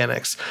game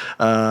mechanics.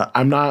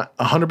 I'm not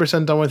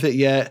 100% done with it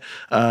yet.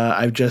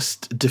 I've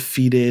just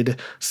defeated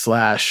 /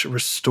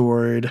 restored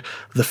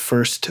the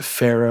first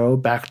pharaoh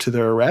back to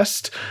their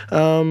arrest,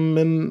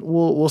 and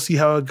we'll see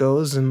how it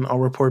goes, and I'll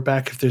report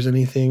back if there's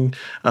anything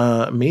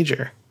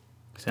major.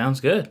 Sounds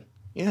good.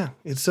 Yeah,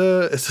 it's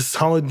a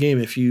solid game.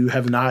 If you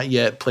have not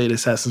yet played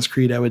Assassin's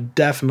Creed, I would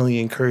definitely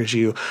encourage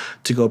you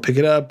to go pick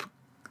it up.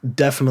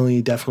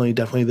 Definitely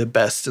the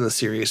best in the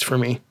series for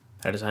me.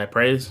 That is high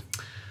praise.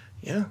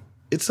 Yeah,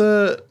 it's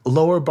a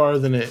lower bar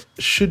than it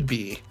should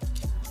be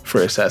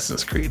for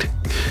Assassin's Creed.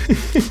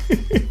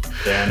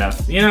 Fair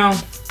enough. You know,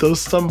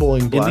 those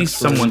stumbling blocks. At least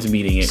someone's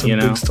meeting it, you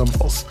know? Big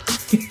stumbles.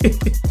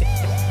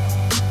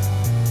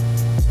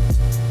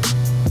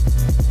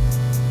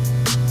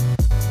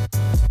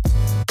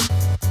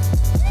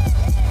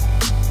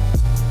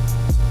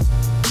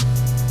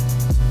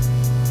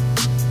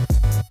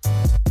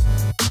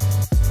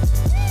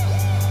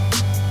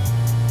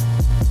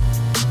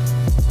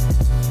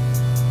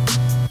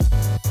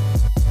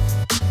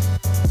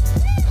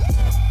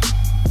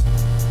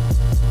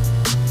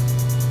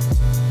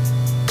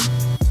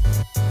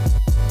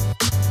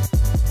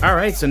 All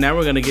right, so now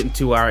we're going to get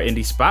into our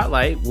indie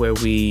spotlight, where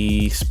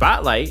we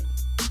spotlight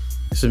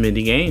some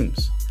indie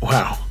games.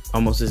 Wow.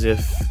 Almost as if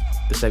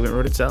the segment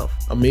wrote itself.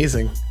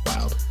 Amazing.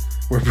 Wild.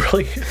 We're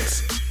brilliant.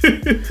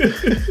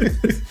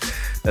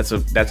 That's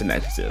an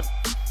adjective.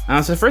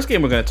 So the first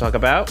game we're going to talk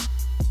about,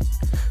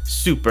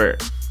 Super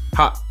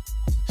Hot.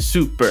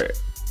 Super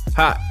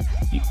Hot.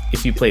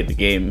 If you played the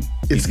game,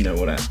 you know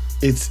what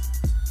It's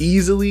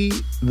easily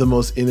the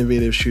most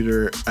innovative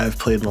shooter I've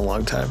played in a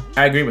long time.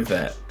 I agree with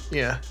that.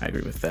 Yeah. I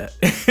agree with that.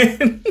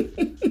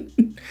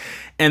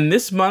 And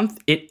this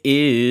month, it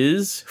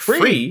is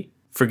free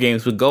for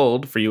games with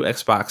gold for you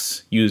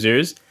Xbox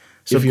users.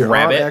 So if you're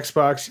grab on it.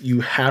 Xbox,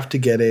 you have to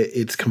get it.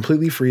 It's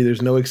completely free.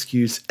 There's no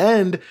excuse.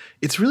 And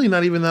it's really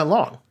not even that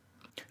long.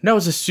 No,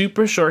 it's a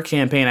super short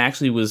campaign. I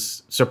actually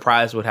was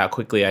surprised with how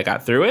quickly I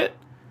got through it,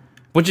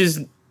 which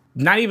is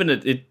not even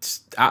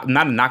it's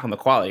not a knock on the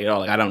quality at all.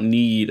 Like, I don't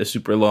need a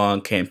super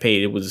long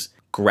campaign. It was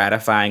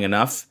gratifying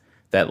enough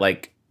that,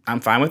 like, I'm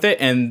fine with it.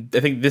 And I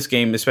think this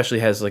game especially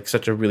has like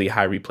such a really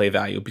high replay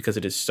value because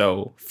it is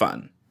so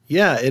fun.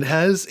 Yeah, it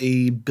has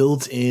a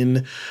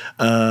built-in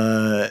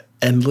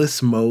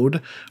endless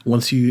mode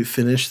once you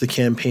finish the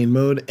campaign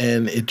mode,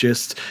 and it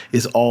just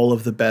is all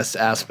of the best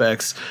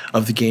aspects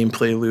of the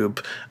gameplay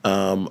loop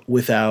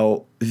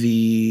without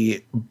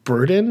the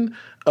burden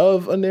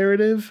of a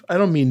narrative. I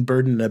don't mean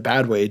burden in a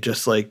bad way,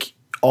 just like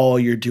all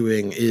you're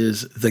doing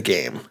is the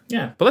game.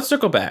 Yeah, but let's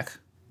circle back.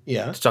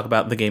 Yeah. Let's talk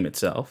about the game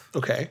itself.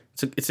 Okay.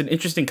 It's an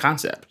interesting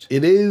concept.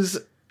 It is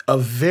a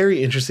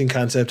very interesting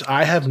concept.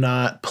 I have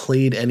not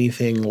played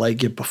anything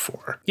like it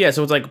before. Yeah,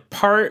 so it's like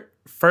part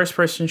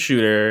first-person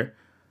shooter,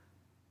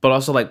 but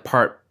also like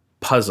part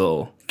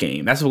puzzle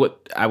game. That's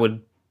what I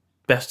would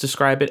best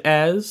describe it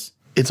as.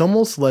 It's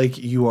almost like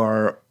you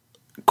are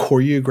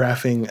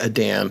choreographing a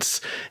dance,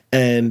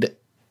 and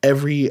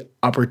every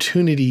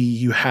opportunity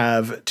you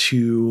have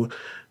to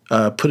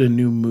put a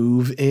new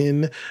move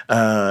in,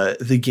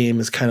 the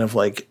game is kind of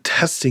like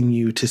testing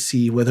you to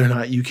see whether or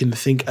not you can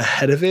think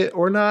ahead of it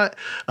or not.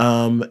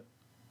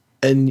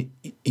 And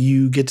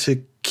you get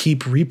to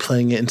keep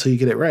replaying it until you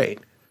get it right.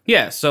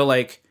 Yeah, so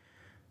like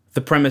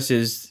the premise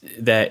is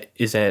that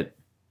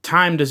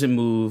time doesn't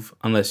move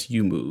unless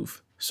you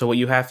move. So what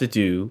you have to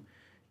do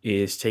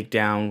is take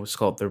down what's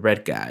called the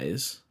red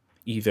guys,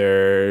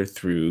 either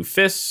through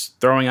fists,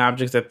 throwing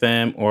objects at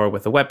them, or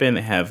with a weapon.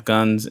 They have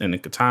guns and a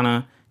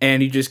katana.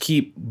 And you just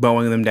keep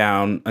mowing them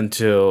down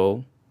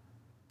until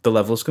the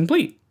level is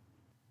complete.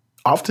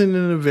 Often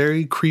in a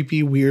very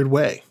creepy, weird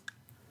way.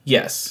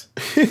 Yes.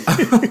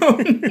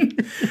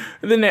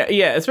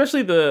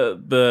 Especially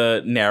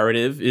the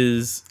narrative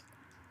is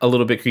a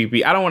little bit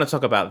creepy. I don't want to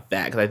talk about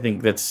that because I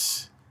think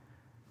that's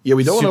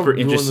we don't super want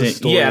to interesting. Ruin the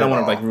story I don't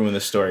want to ruin the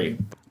story.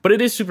 But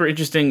it is super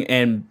interesting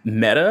and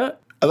meta.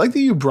 I like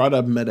that you brought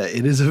up meta.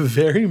 It is a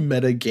very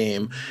meta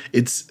game.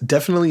 It's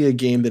definitely a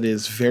game that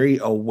is very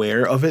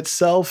aware of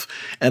itself,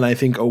 and I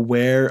think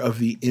aware of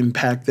the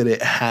impact that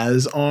it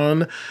has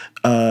on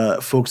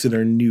folks that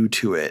are new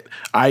to it.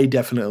 I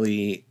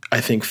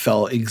think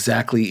fell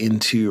exactly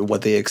into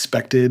what they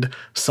expected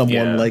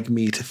someone like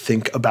me to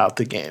think about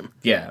the game.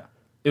 Yeah,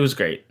 it was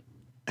great.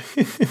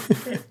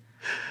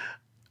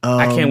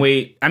 I can't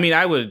wait. I mean,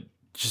 I would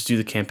just do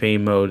the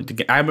campaign mode.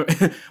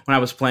 When I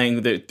was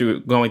playing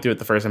going through it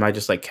the first time, I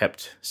just like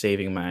kept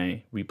saving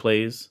my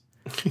replays.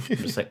 I'm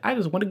just like, I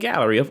just want a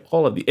gallery of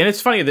all of these. And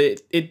it's funny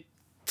that it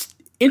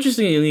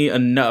interestingly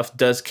enough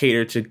does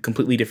cater to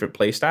completely different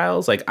play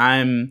styles. Like,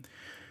 I'm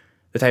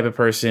the type of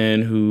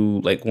person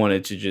who like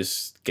wanted to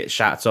just get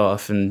shots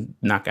off and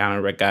knock out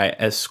a red guy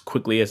as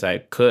quickly as I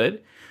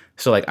could.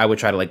 So like I would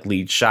try to like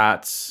lead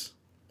shots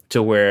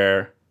to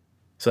where,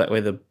 so that way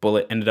the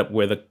bullet ended up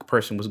where the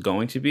person was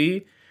going to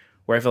be.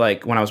 Where I feel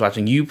like when I was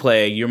watching you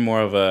play, you're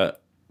more of a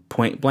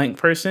point blank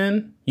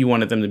person. You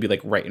wanted them to be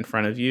like right in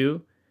front of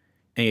you,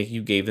 and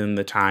you gave them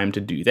the time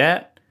to do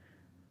that.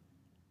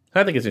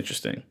 I think it's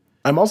interesting.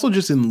 I'm also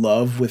just in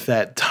love with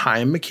that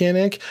time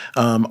mechanic.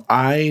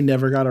 I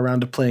never got around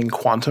to playing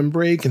Quantum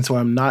Break, and so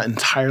I'm not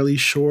entirely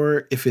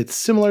sure if it's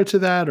similar to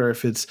that or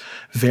if it's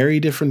very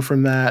different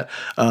from that.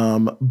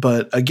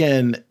 But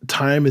again,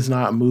 time is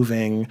not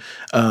moving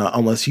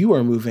unless you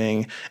are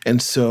moving.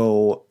 And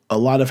so a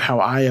lot of how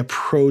I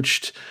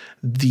approached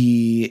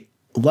the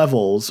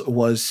levels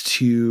was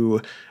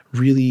to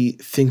really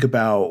think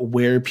about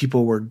where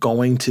people were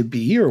going to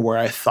be or where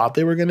I thought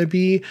they were going to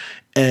be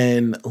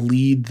and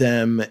lead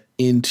them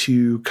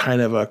into kind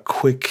of a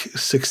quick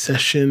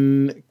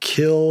succession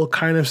kill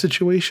kind of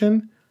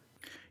situation.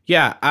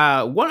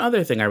 Yeah. One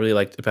other thing I really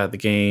liked about the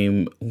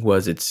game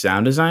was its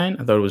sound design.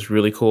 I thought it was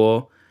really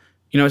cool.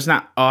 You know, it's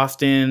not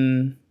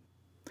often,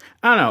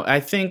 I don't know. I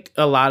think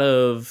a lot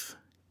of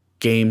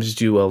games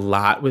do a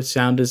lot with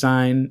sound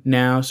design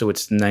now. So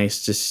it's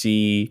nice to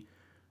see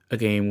a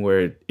game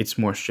where it's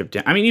more stripped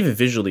down. I mean, even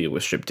visually it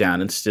was stripped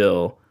down and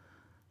still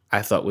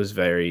I thought was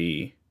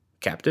very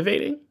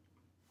captivating.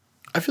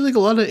 I feel like a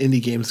lot of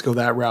indie games go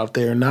that route.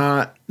 They're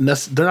not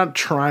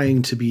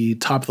trying to be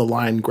top of the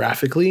line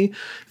graphically.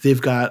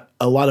 They've got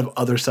a lot of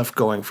other stuff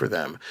going for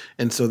them.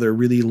 And so they're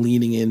really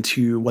leaning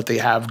into what they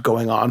have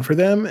going on for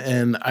them.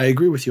 And I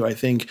agree with you. I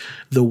think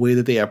the way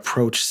that they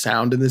approach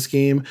sound in this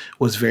game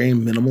was very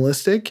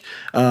minimalistic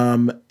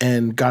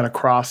and got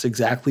across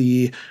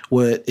exactly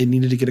what it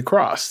needed to get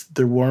across.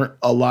 There weren't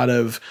a lot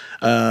of,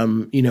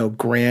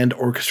 grand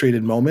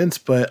orchestrated moments,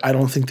 but I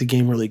don't think the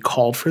game really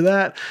called for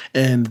that.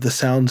 And the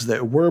sounds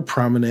that were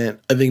prominent,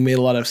 I think made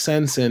a lot of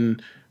sense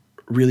and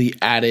really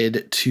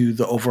added to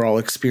the overall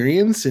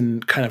experience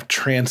and kind of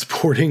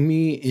transporting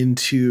me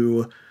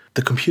into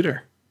the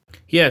computer.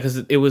 Yeah, because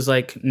it was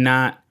like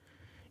not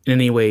in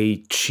any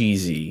way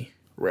cheesy.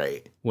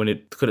 Right. When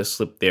it could have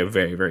slipped there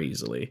very, very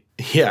easily.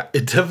 Yeah,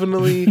 it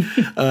definitely,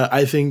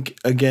 I think,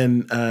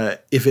 again,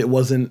 if it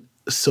wasn't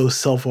so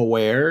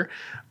self-aware,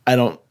 I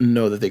don't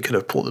know that they could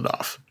have pulled it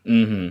off.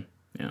 Mm-hmm.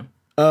 Yeah.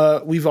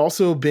 We've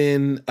also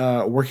been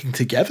working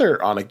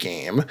together on a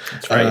game.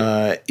 That's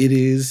right. It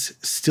is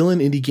still an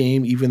indie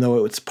game, even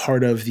though it's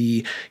part of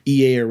the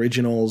EA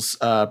Originals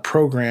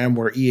program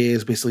where EA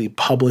is basically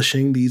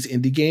publishing these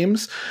indie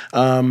games.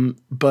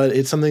 But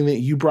it's something that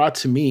you brought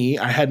to me.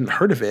 I hadn't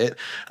heard of it,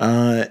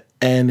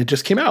 and it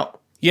just came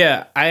out.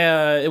 Yeah,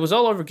 it was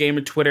all over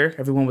gamer Twitter.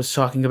 Everyone was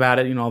talking about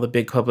it, all the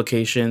big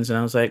publications. And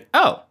I was like,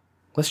 oh,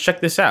 let's check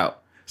this out.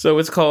 So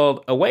it's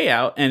called A Way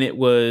Out, and it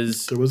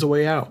was... There was a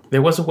way out.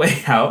 There was a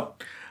way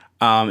out.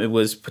 It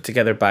was put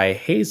together by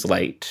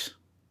Hazelight.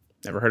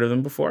 Never heard of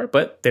them before,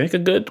 but they make a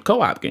good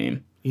co-op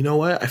game. You know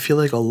what? I feel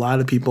like a lot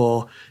of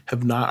people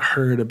have not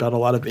heard about a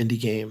lot of indie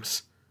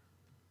games.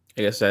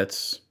 I guess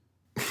that's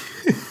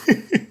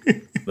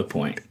the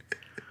point.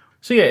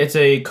 So yeah, it's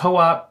a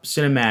co-op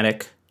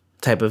cinematic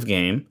type of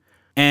game,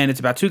 and it's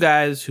about two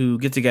guys who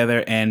get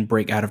together and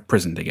break out of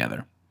prison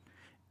together.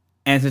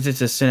 And since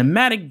it's a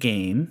cinematic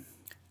game,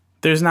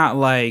 there's not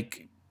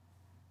like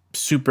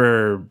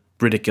super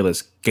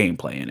ridiculous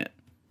gameplay in it.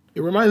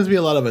 It reminds me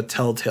a lot of a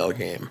Telltale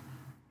game.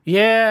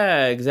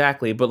 Yeah,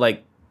 exactly. But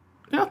like,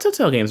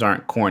 Telltale games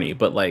aren't corny,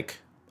 but like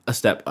a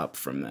step up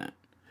from that.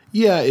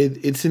 Yeah,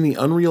 it's in the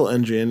Unreal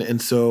Engine,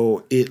 and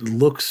so it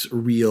looks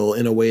real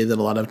in a way that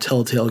a lot of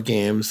Telltale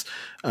games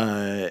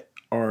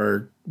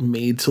are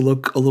made to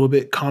look a little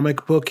bit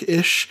comic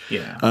book-ish.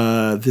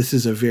 Yeah. This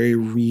is a very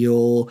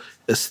real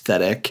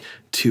aesthetic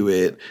to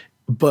it.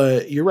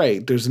 But you're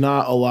right. There's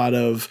not a lot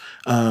of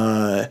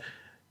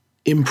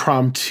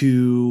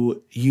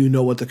impromptu,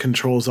 what the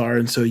controls are,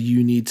 and so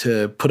you need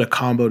to put a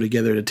combo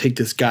together to take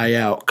this guy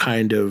out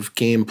kind of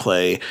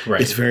gameplay.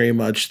 Right. It's very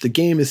much the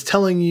game is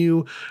telling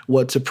you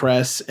what to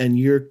press, and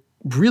you're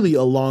really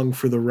along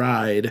for the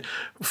ride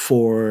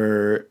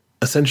for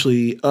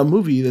essentially a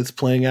movie that's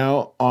playing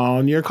out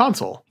on your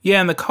console. Yeah,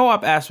 and the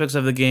co-op aspects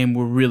of the game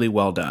were really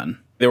well done.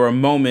 There were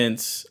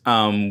moments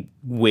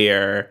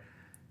where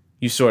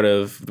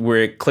where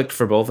it clicked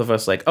for both of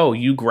us, like, oh,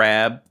 you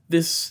grab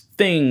this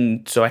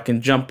thing so I can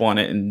jump on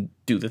it and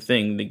do the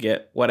thing to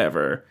get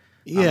whatever.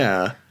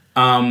 Yeah.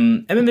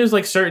 And then there's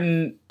like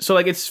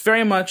it's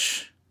very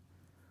much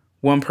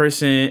one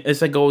person,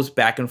 it's like goes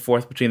back and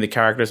forth between the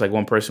characters. Like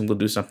one person will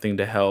do something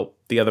to help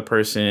the other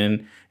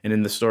person. And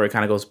then the story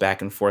kind of goes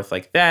back and forth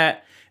like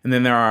that. And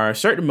then there are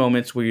certain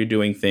moments where you're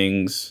doing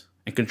things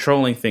and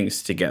controlling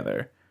things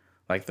together.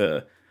 Like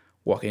the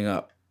walking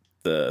up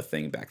the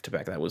thing back to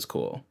back. That was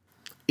cool.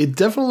 It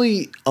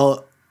definitely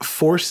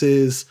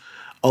forces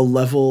a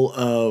level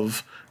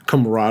of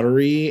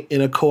camaraderie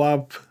in a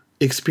co-op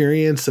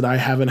experience that I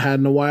haven't had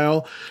in a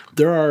while.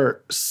 There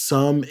are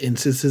some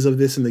instances of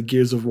this in the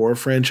Gears of War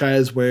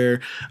franchise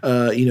where,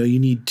 you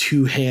need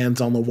two hands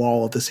on the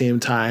wall at the same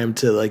time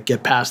to like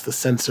get past the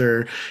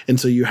sensor. And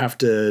so you have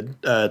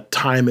to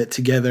time it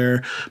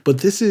together. But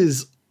this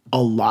is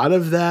a lot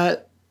of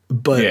that,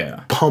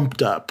 but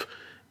pumped up.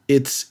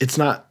 It's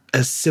not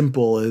as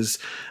simple as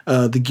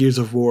the Gears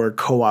of War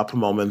co-op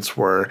moments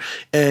were.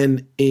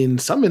 And in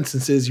some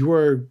instances, you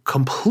are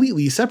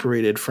completely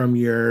separated from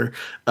your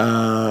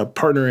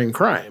partner in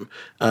crime.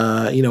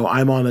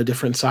 I'm on a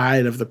different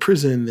side of the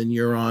prison than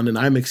you're on, and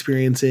I'm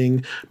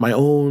experiencing my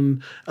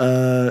own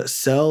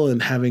cell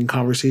and having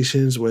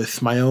conversations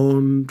with my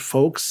own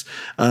folks.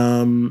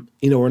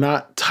 We're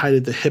not tied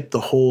at the hip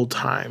the whole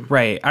time.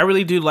 Right. I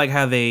really do like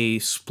how they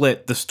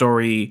split the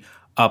story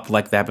up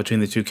like that between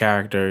the two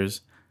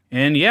characters.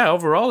 And yeah,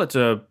 overall, it's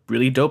a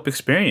really dope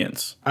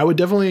experience. I would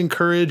definitely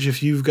encourage,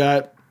 if you've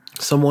got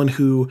someone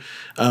who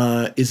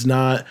is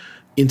not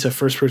into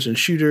first-person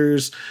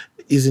shooters,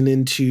 isn't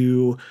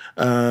into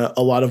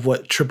a lot of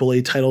what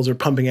AAA titles are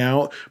pumping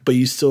out, but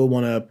you still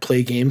want to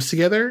play games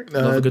together,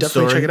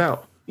 definitely check it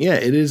out. Yeah,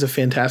 it is a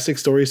fantastic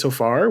story so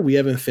far. We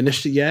haven't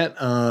finished it yet,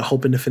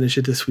 hoping to finish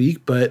it this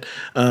week, but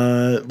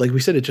like we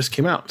said, it just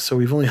came out, so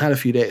we've only had a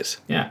few days.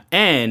 Yeah,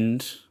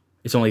 and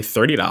it's only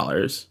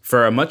 $30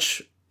 for a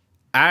much...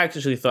 I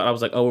actually thought, I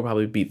was like, we'll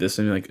probably beat this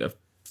in like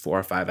 4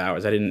 or 5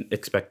 hours. I didn't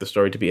expect the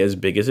story to be as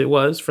big as it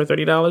was for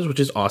 $30, which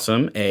is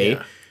awesome,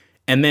 Yeah.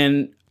 And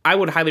then I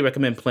would highly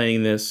recommend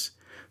playing this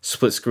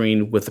split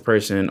screen with the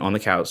person on the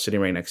couch sitting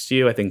right next to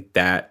you. I think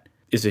that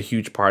is a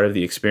huge part of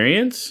the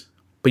experience.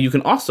 But you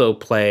can also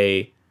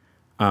play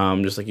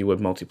just like you would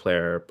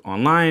multiplayer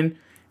online,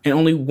 and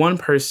only one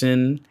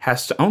person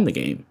has to own the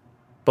game.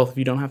 Both of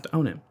you don't have to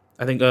own it.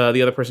 I think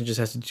the other person just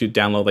has to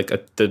download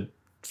like the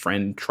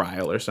friend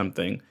trial or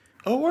something.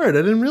 Oh, word.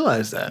 I didn't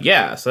realize that.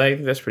 Yeah, so I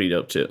think that's pretty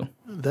dope, too.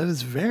 That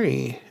is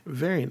very,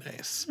 very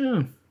nice.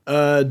 Yeah.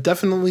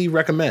 Definitely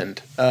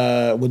recommend.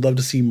 Would love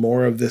to see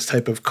more of this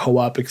type of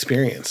co-op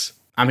experience.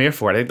 I'm here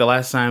for it. I think the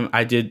last time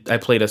I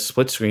played a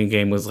split-screen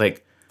game was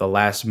like the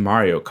last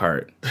Mario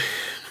Kart.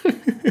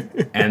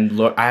 And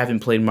Lord, I haven't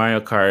played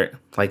Mario Kart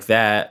like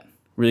that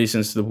really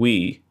since the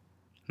Wii.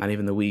 Not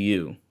even the Wii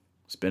U.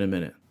 It's been a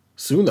minute.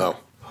 Soon, though.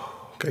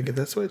 Gotta get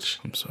that Switch.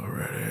 I'm so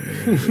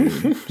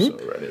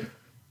ready.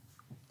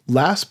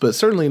 Last but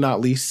certainly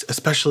not least,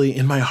 especially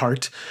in my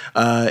heart,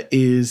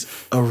 is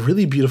a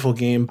really beautiful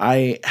game.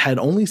 I had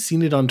only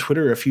seen it on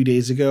Twitter a few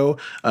days ago.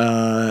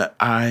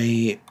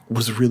 I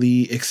was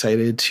really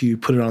excited to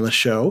put it on the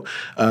show.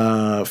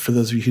 For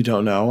those of you who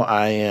don't know,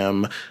 I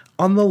am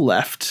on the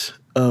left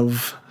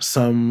of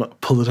some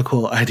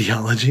political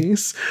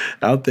ideologies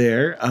out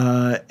there,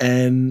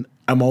 and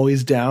I'm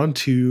always down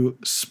to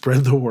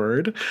spread the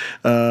word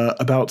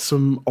about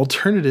some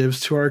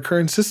alternatives to our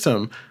current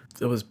system.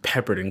 It was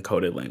peppered in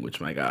coded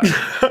language, my God.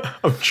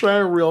 I'm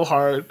trying real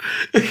hard.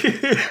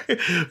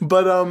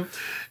 But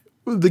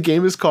the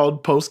game is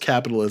called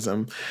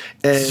Post-Capitalism.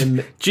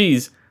 And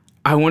geez,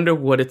 I wonder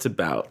what it's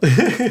about.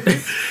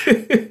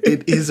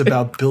 It is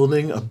about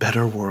building a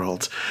better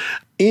world.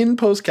 In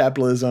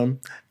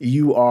Post-Capitalism,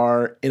 you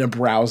are in a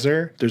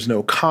browser. There's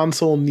no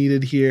console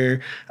needed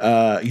here.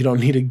 You don't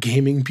need a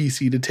gaming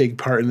PC to take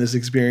part in this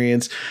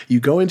experience.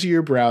 You go into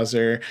your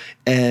browser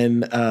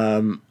and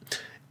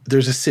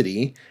there's a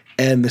city.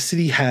 And the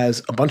city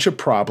has a bunch of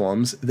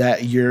problems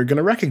that you're going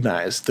to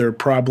recognize. They're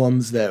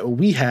problems that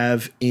we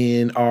have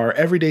in our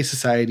everyday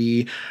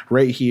society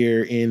right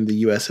here in the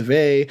US of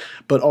A,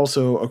 but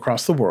also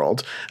across the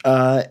world.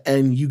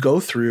 And you go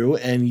through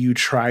and you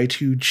try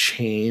to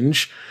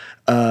change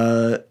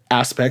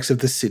aspects of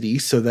the city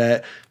so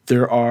that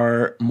there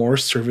are more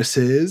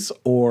services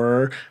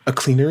or a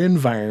cleaner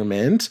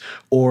environment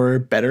or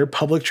better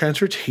public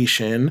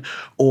transportation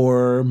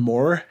or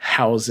more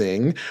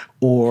housing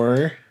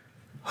or...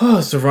 Oh,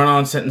 it's the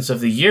run-on sentence of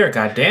the year.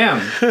 Goddamn.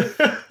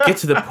 Get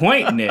to the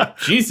point, Nick.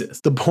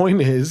 Jesus. The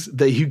point is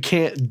that you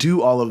can't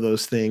do all of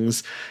those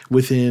things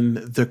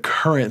within the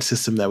current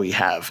system that we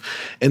have.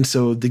 And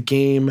so the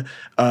game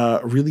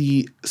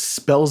really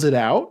spells it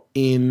out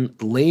in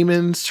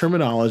layman's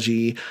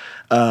terminology,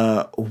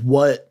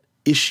 what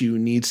issue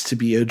needs to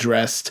be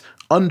addressed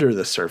under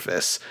the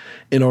surface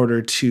in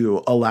order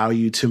to allow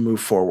you to move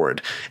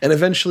forward. And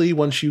eventually,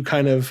 once you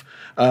kind of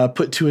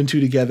put two and two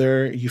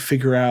together, you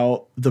figure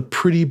out the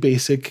pretty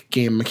basic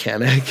game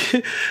mechanic.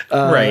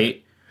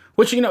 Right.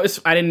 Which,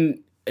 I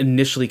didn't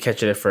initially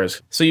catch it at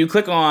first. So you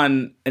click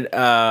on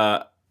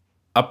a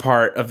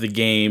part of the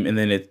game, and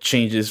then it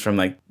changes from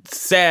like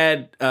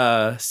sad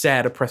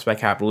oppressed by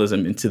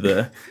capitalism into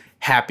the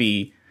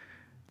happy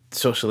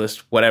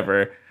socialist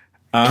whatever.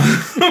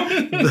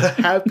 The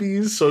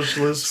happy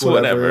socialist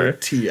whatever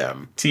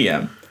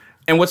TM.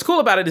 And what's cool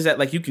about it is that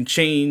like you can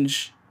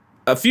change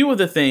a few of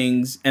the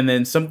things, and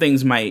then some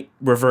things might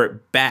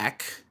revert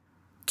back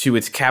to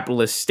its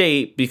capitalist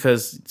state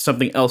because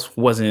something else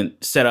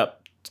wasn't set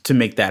up to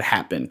make that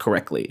happen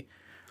correctly.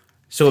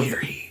 So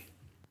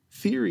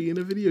theory in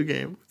a video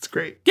game. It's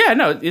great. Yeah,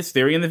 no, it's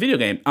theory in the video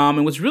game.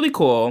 And what's really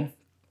cool,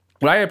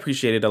 what I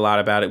appreciated a lot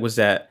about it was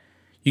that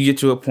you get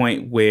to a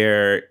point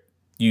where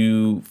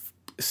you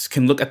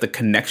can look at the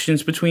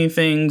connections between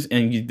things,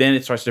 and then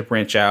it starts to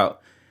branch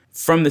out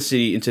from the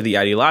city into the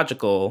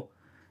ideological,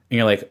 and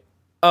you're like,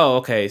 oh,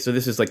 okay, so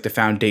this is like the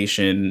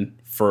foundation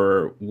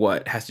for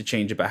what has to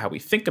change about how we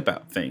think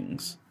about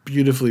things.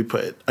 Beautifully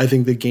put. I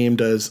think the game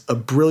does a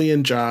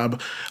brilliant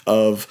job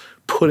of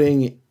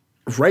putting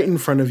right in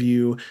front of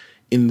you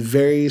in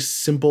very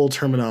simple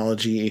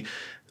terminology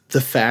the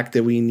fact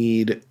that we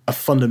need a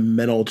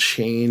fundamental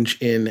change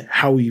in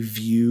how we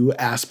view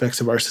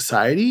aspects of our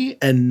society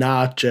and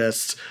not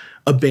just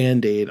a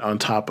Band-Aid on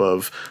top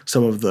of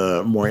some of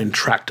the more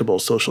intractable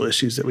social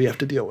issues that we have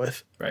to deal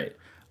with. Right.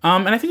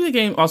 And I think the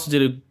game also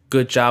did a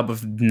good job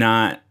of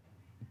not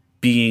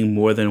being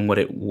more than what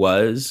it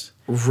was.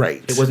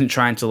 Right. It wasn't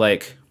trying to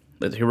like,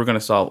 here we're going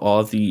to solve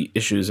all the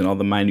issues and all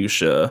the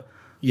minutia.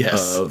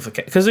 Yes.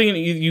 Because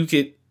you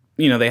get,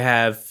 they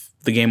have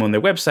the game on their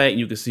website and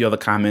you can see all the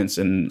comments,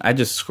 and I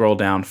just scroll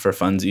down for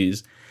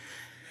funsies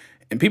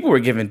and people were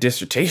giving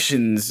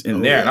dissertations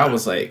in there. Yeah. And I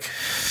was like,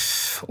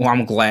 well,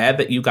 I'm glad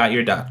that you got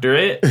your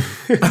doctorate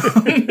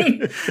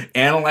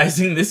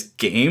analyzing this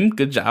game.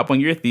 Good job on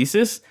your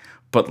thesis.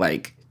 But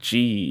like,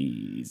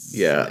 geez.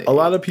 Yeah. A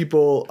lot of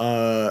people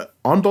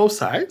on both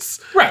sides.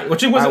 Right.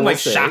 Which it wasn't like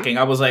shocking.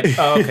 I was like,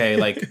 oh, okay,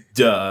 like,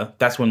 duh.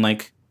 That's when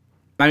like,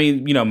 I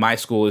mean, my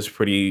school is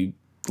pretty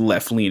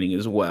left leaning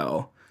as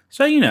well.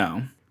 So,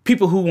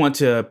 people who want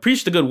to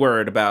preach the good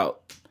word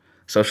about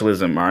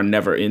socialism are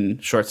never in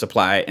short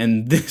supply.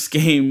 And this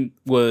game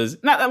was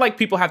not that like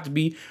people have to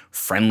be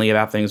friendly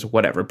about things or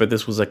whatever, but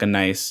this was like a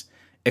nice,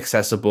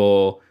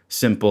 accessible,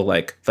 simple,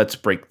 like, let's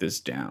break this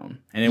down.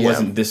 And it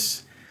wasn't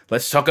this,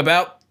 let's talk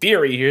about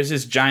theory. Here's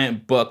this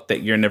giant book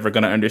that you're never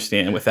going to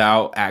understand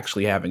without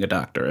actually having a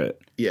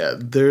doctorate. Yeah,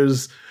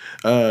 there's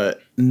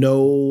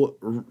no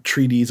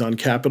treatise on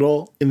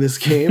capital in this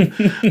game.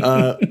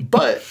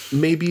 But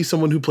maybe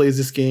someone who plays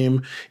this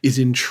game is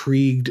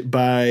intrigued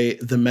by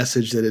the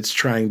message that it's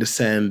trying to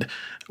send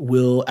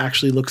will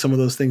actually look some of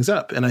those things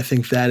up. And I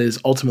think that is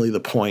ultimately the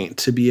point,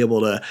 to be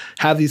able to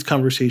have these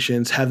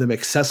conversations, have them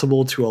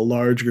accessible to a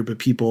large group of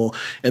people,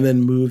 and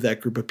then move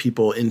that group of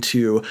people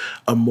into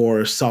a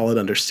more solid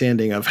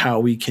understanding of how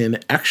we can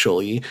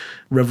actually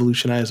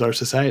revolutionize our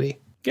society.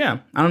 Yeah,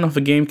 I don't know if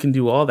a game can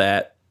do all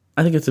that.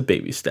 I think it's a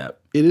baby step.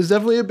 It is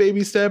definitely a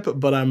baby step,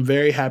 but I'm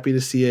very happy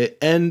to see it.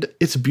 And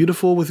it's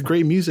beautiful with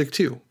great music,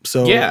 too.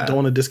 So don't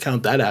want to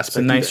discount that aspect. It's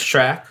a nice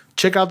track.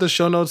 Check out the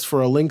show notes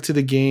for a link to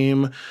the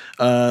game.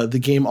 The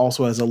game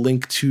also has a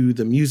link to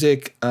the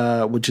music,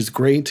 which is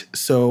great.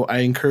 So I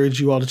encourage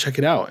you all to check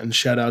it out. And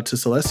shout out to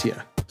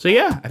Celestia. So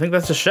yeah, I think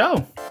that's a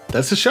show.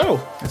 That's a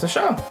show. That's a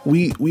show.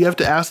 We have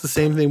to ask the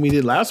same thing we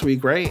did last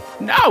week, right?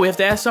 No, we have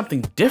to ask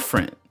something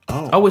different.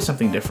 Oh. Always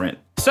something different.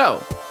 So,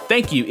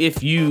 thank you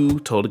if you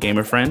told a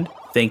gamer friend.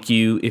 Thank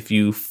you if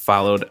you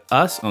followed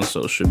us on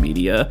social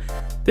media.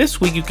 This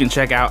week you can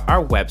check out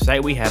our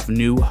website. We have a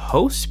new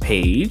host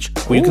page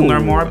where you can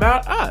learn more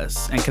about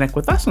us and connect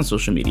with us on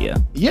social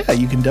media. Yeah,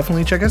 you can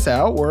definitely check us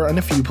out. We're in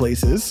a few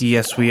places.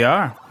 Yes, we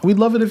are. We'd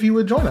love it if you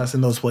would join us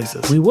in those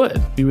places. We would.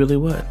 We really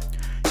would.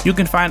 You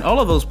can find all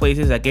of those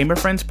places at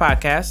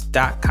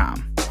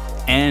gamerfriendspodcast.com.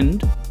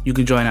 And you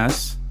can join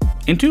us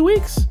in 2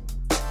 weeks.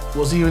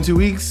 We'll see you in 2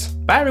 weeks.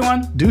 Bye,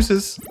 everyone.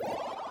 Deuces.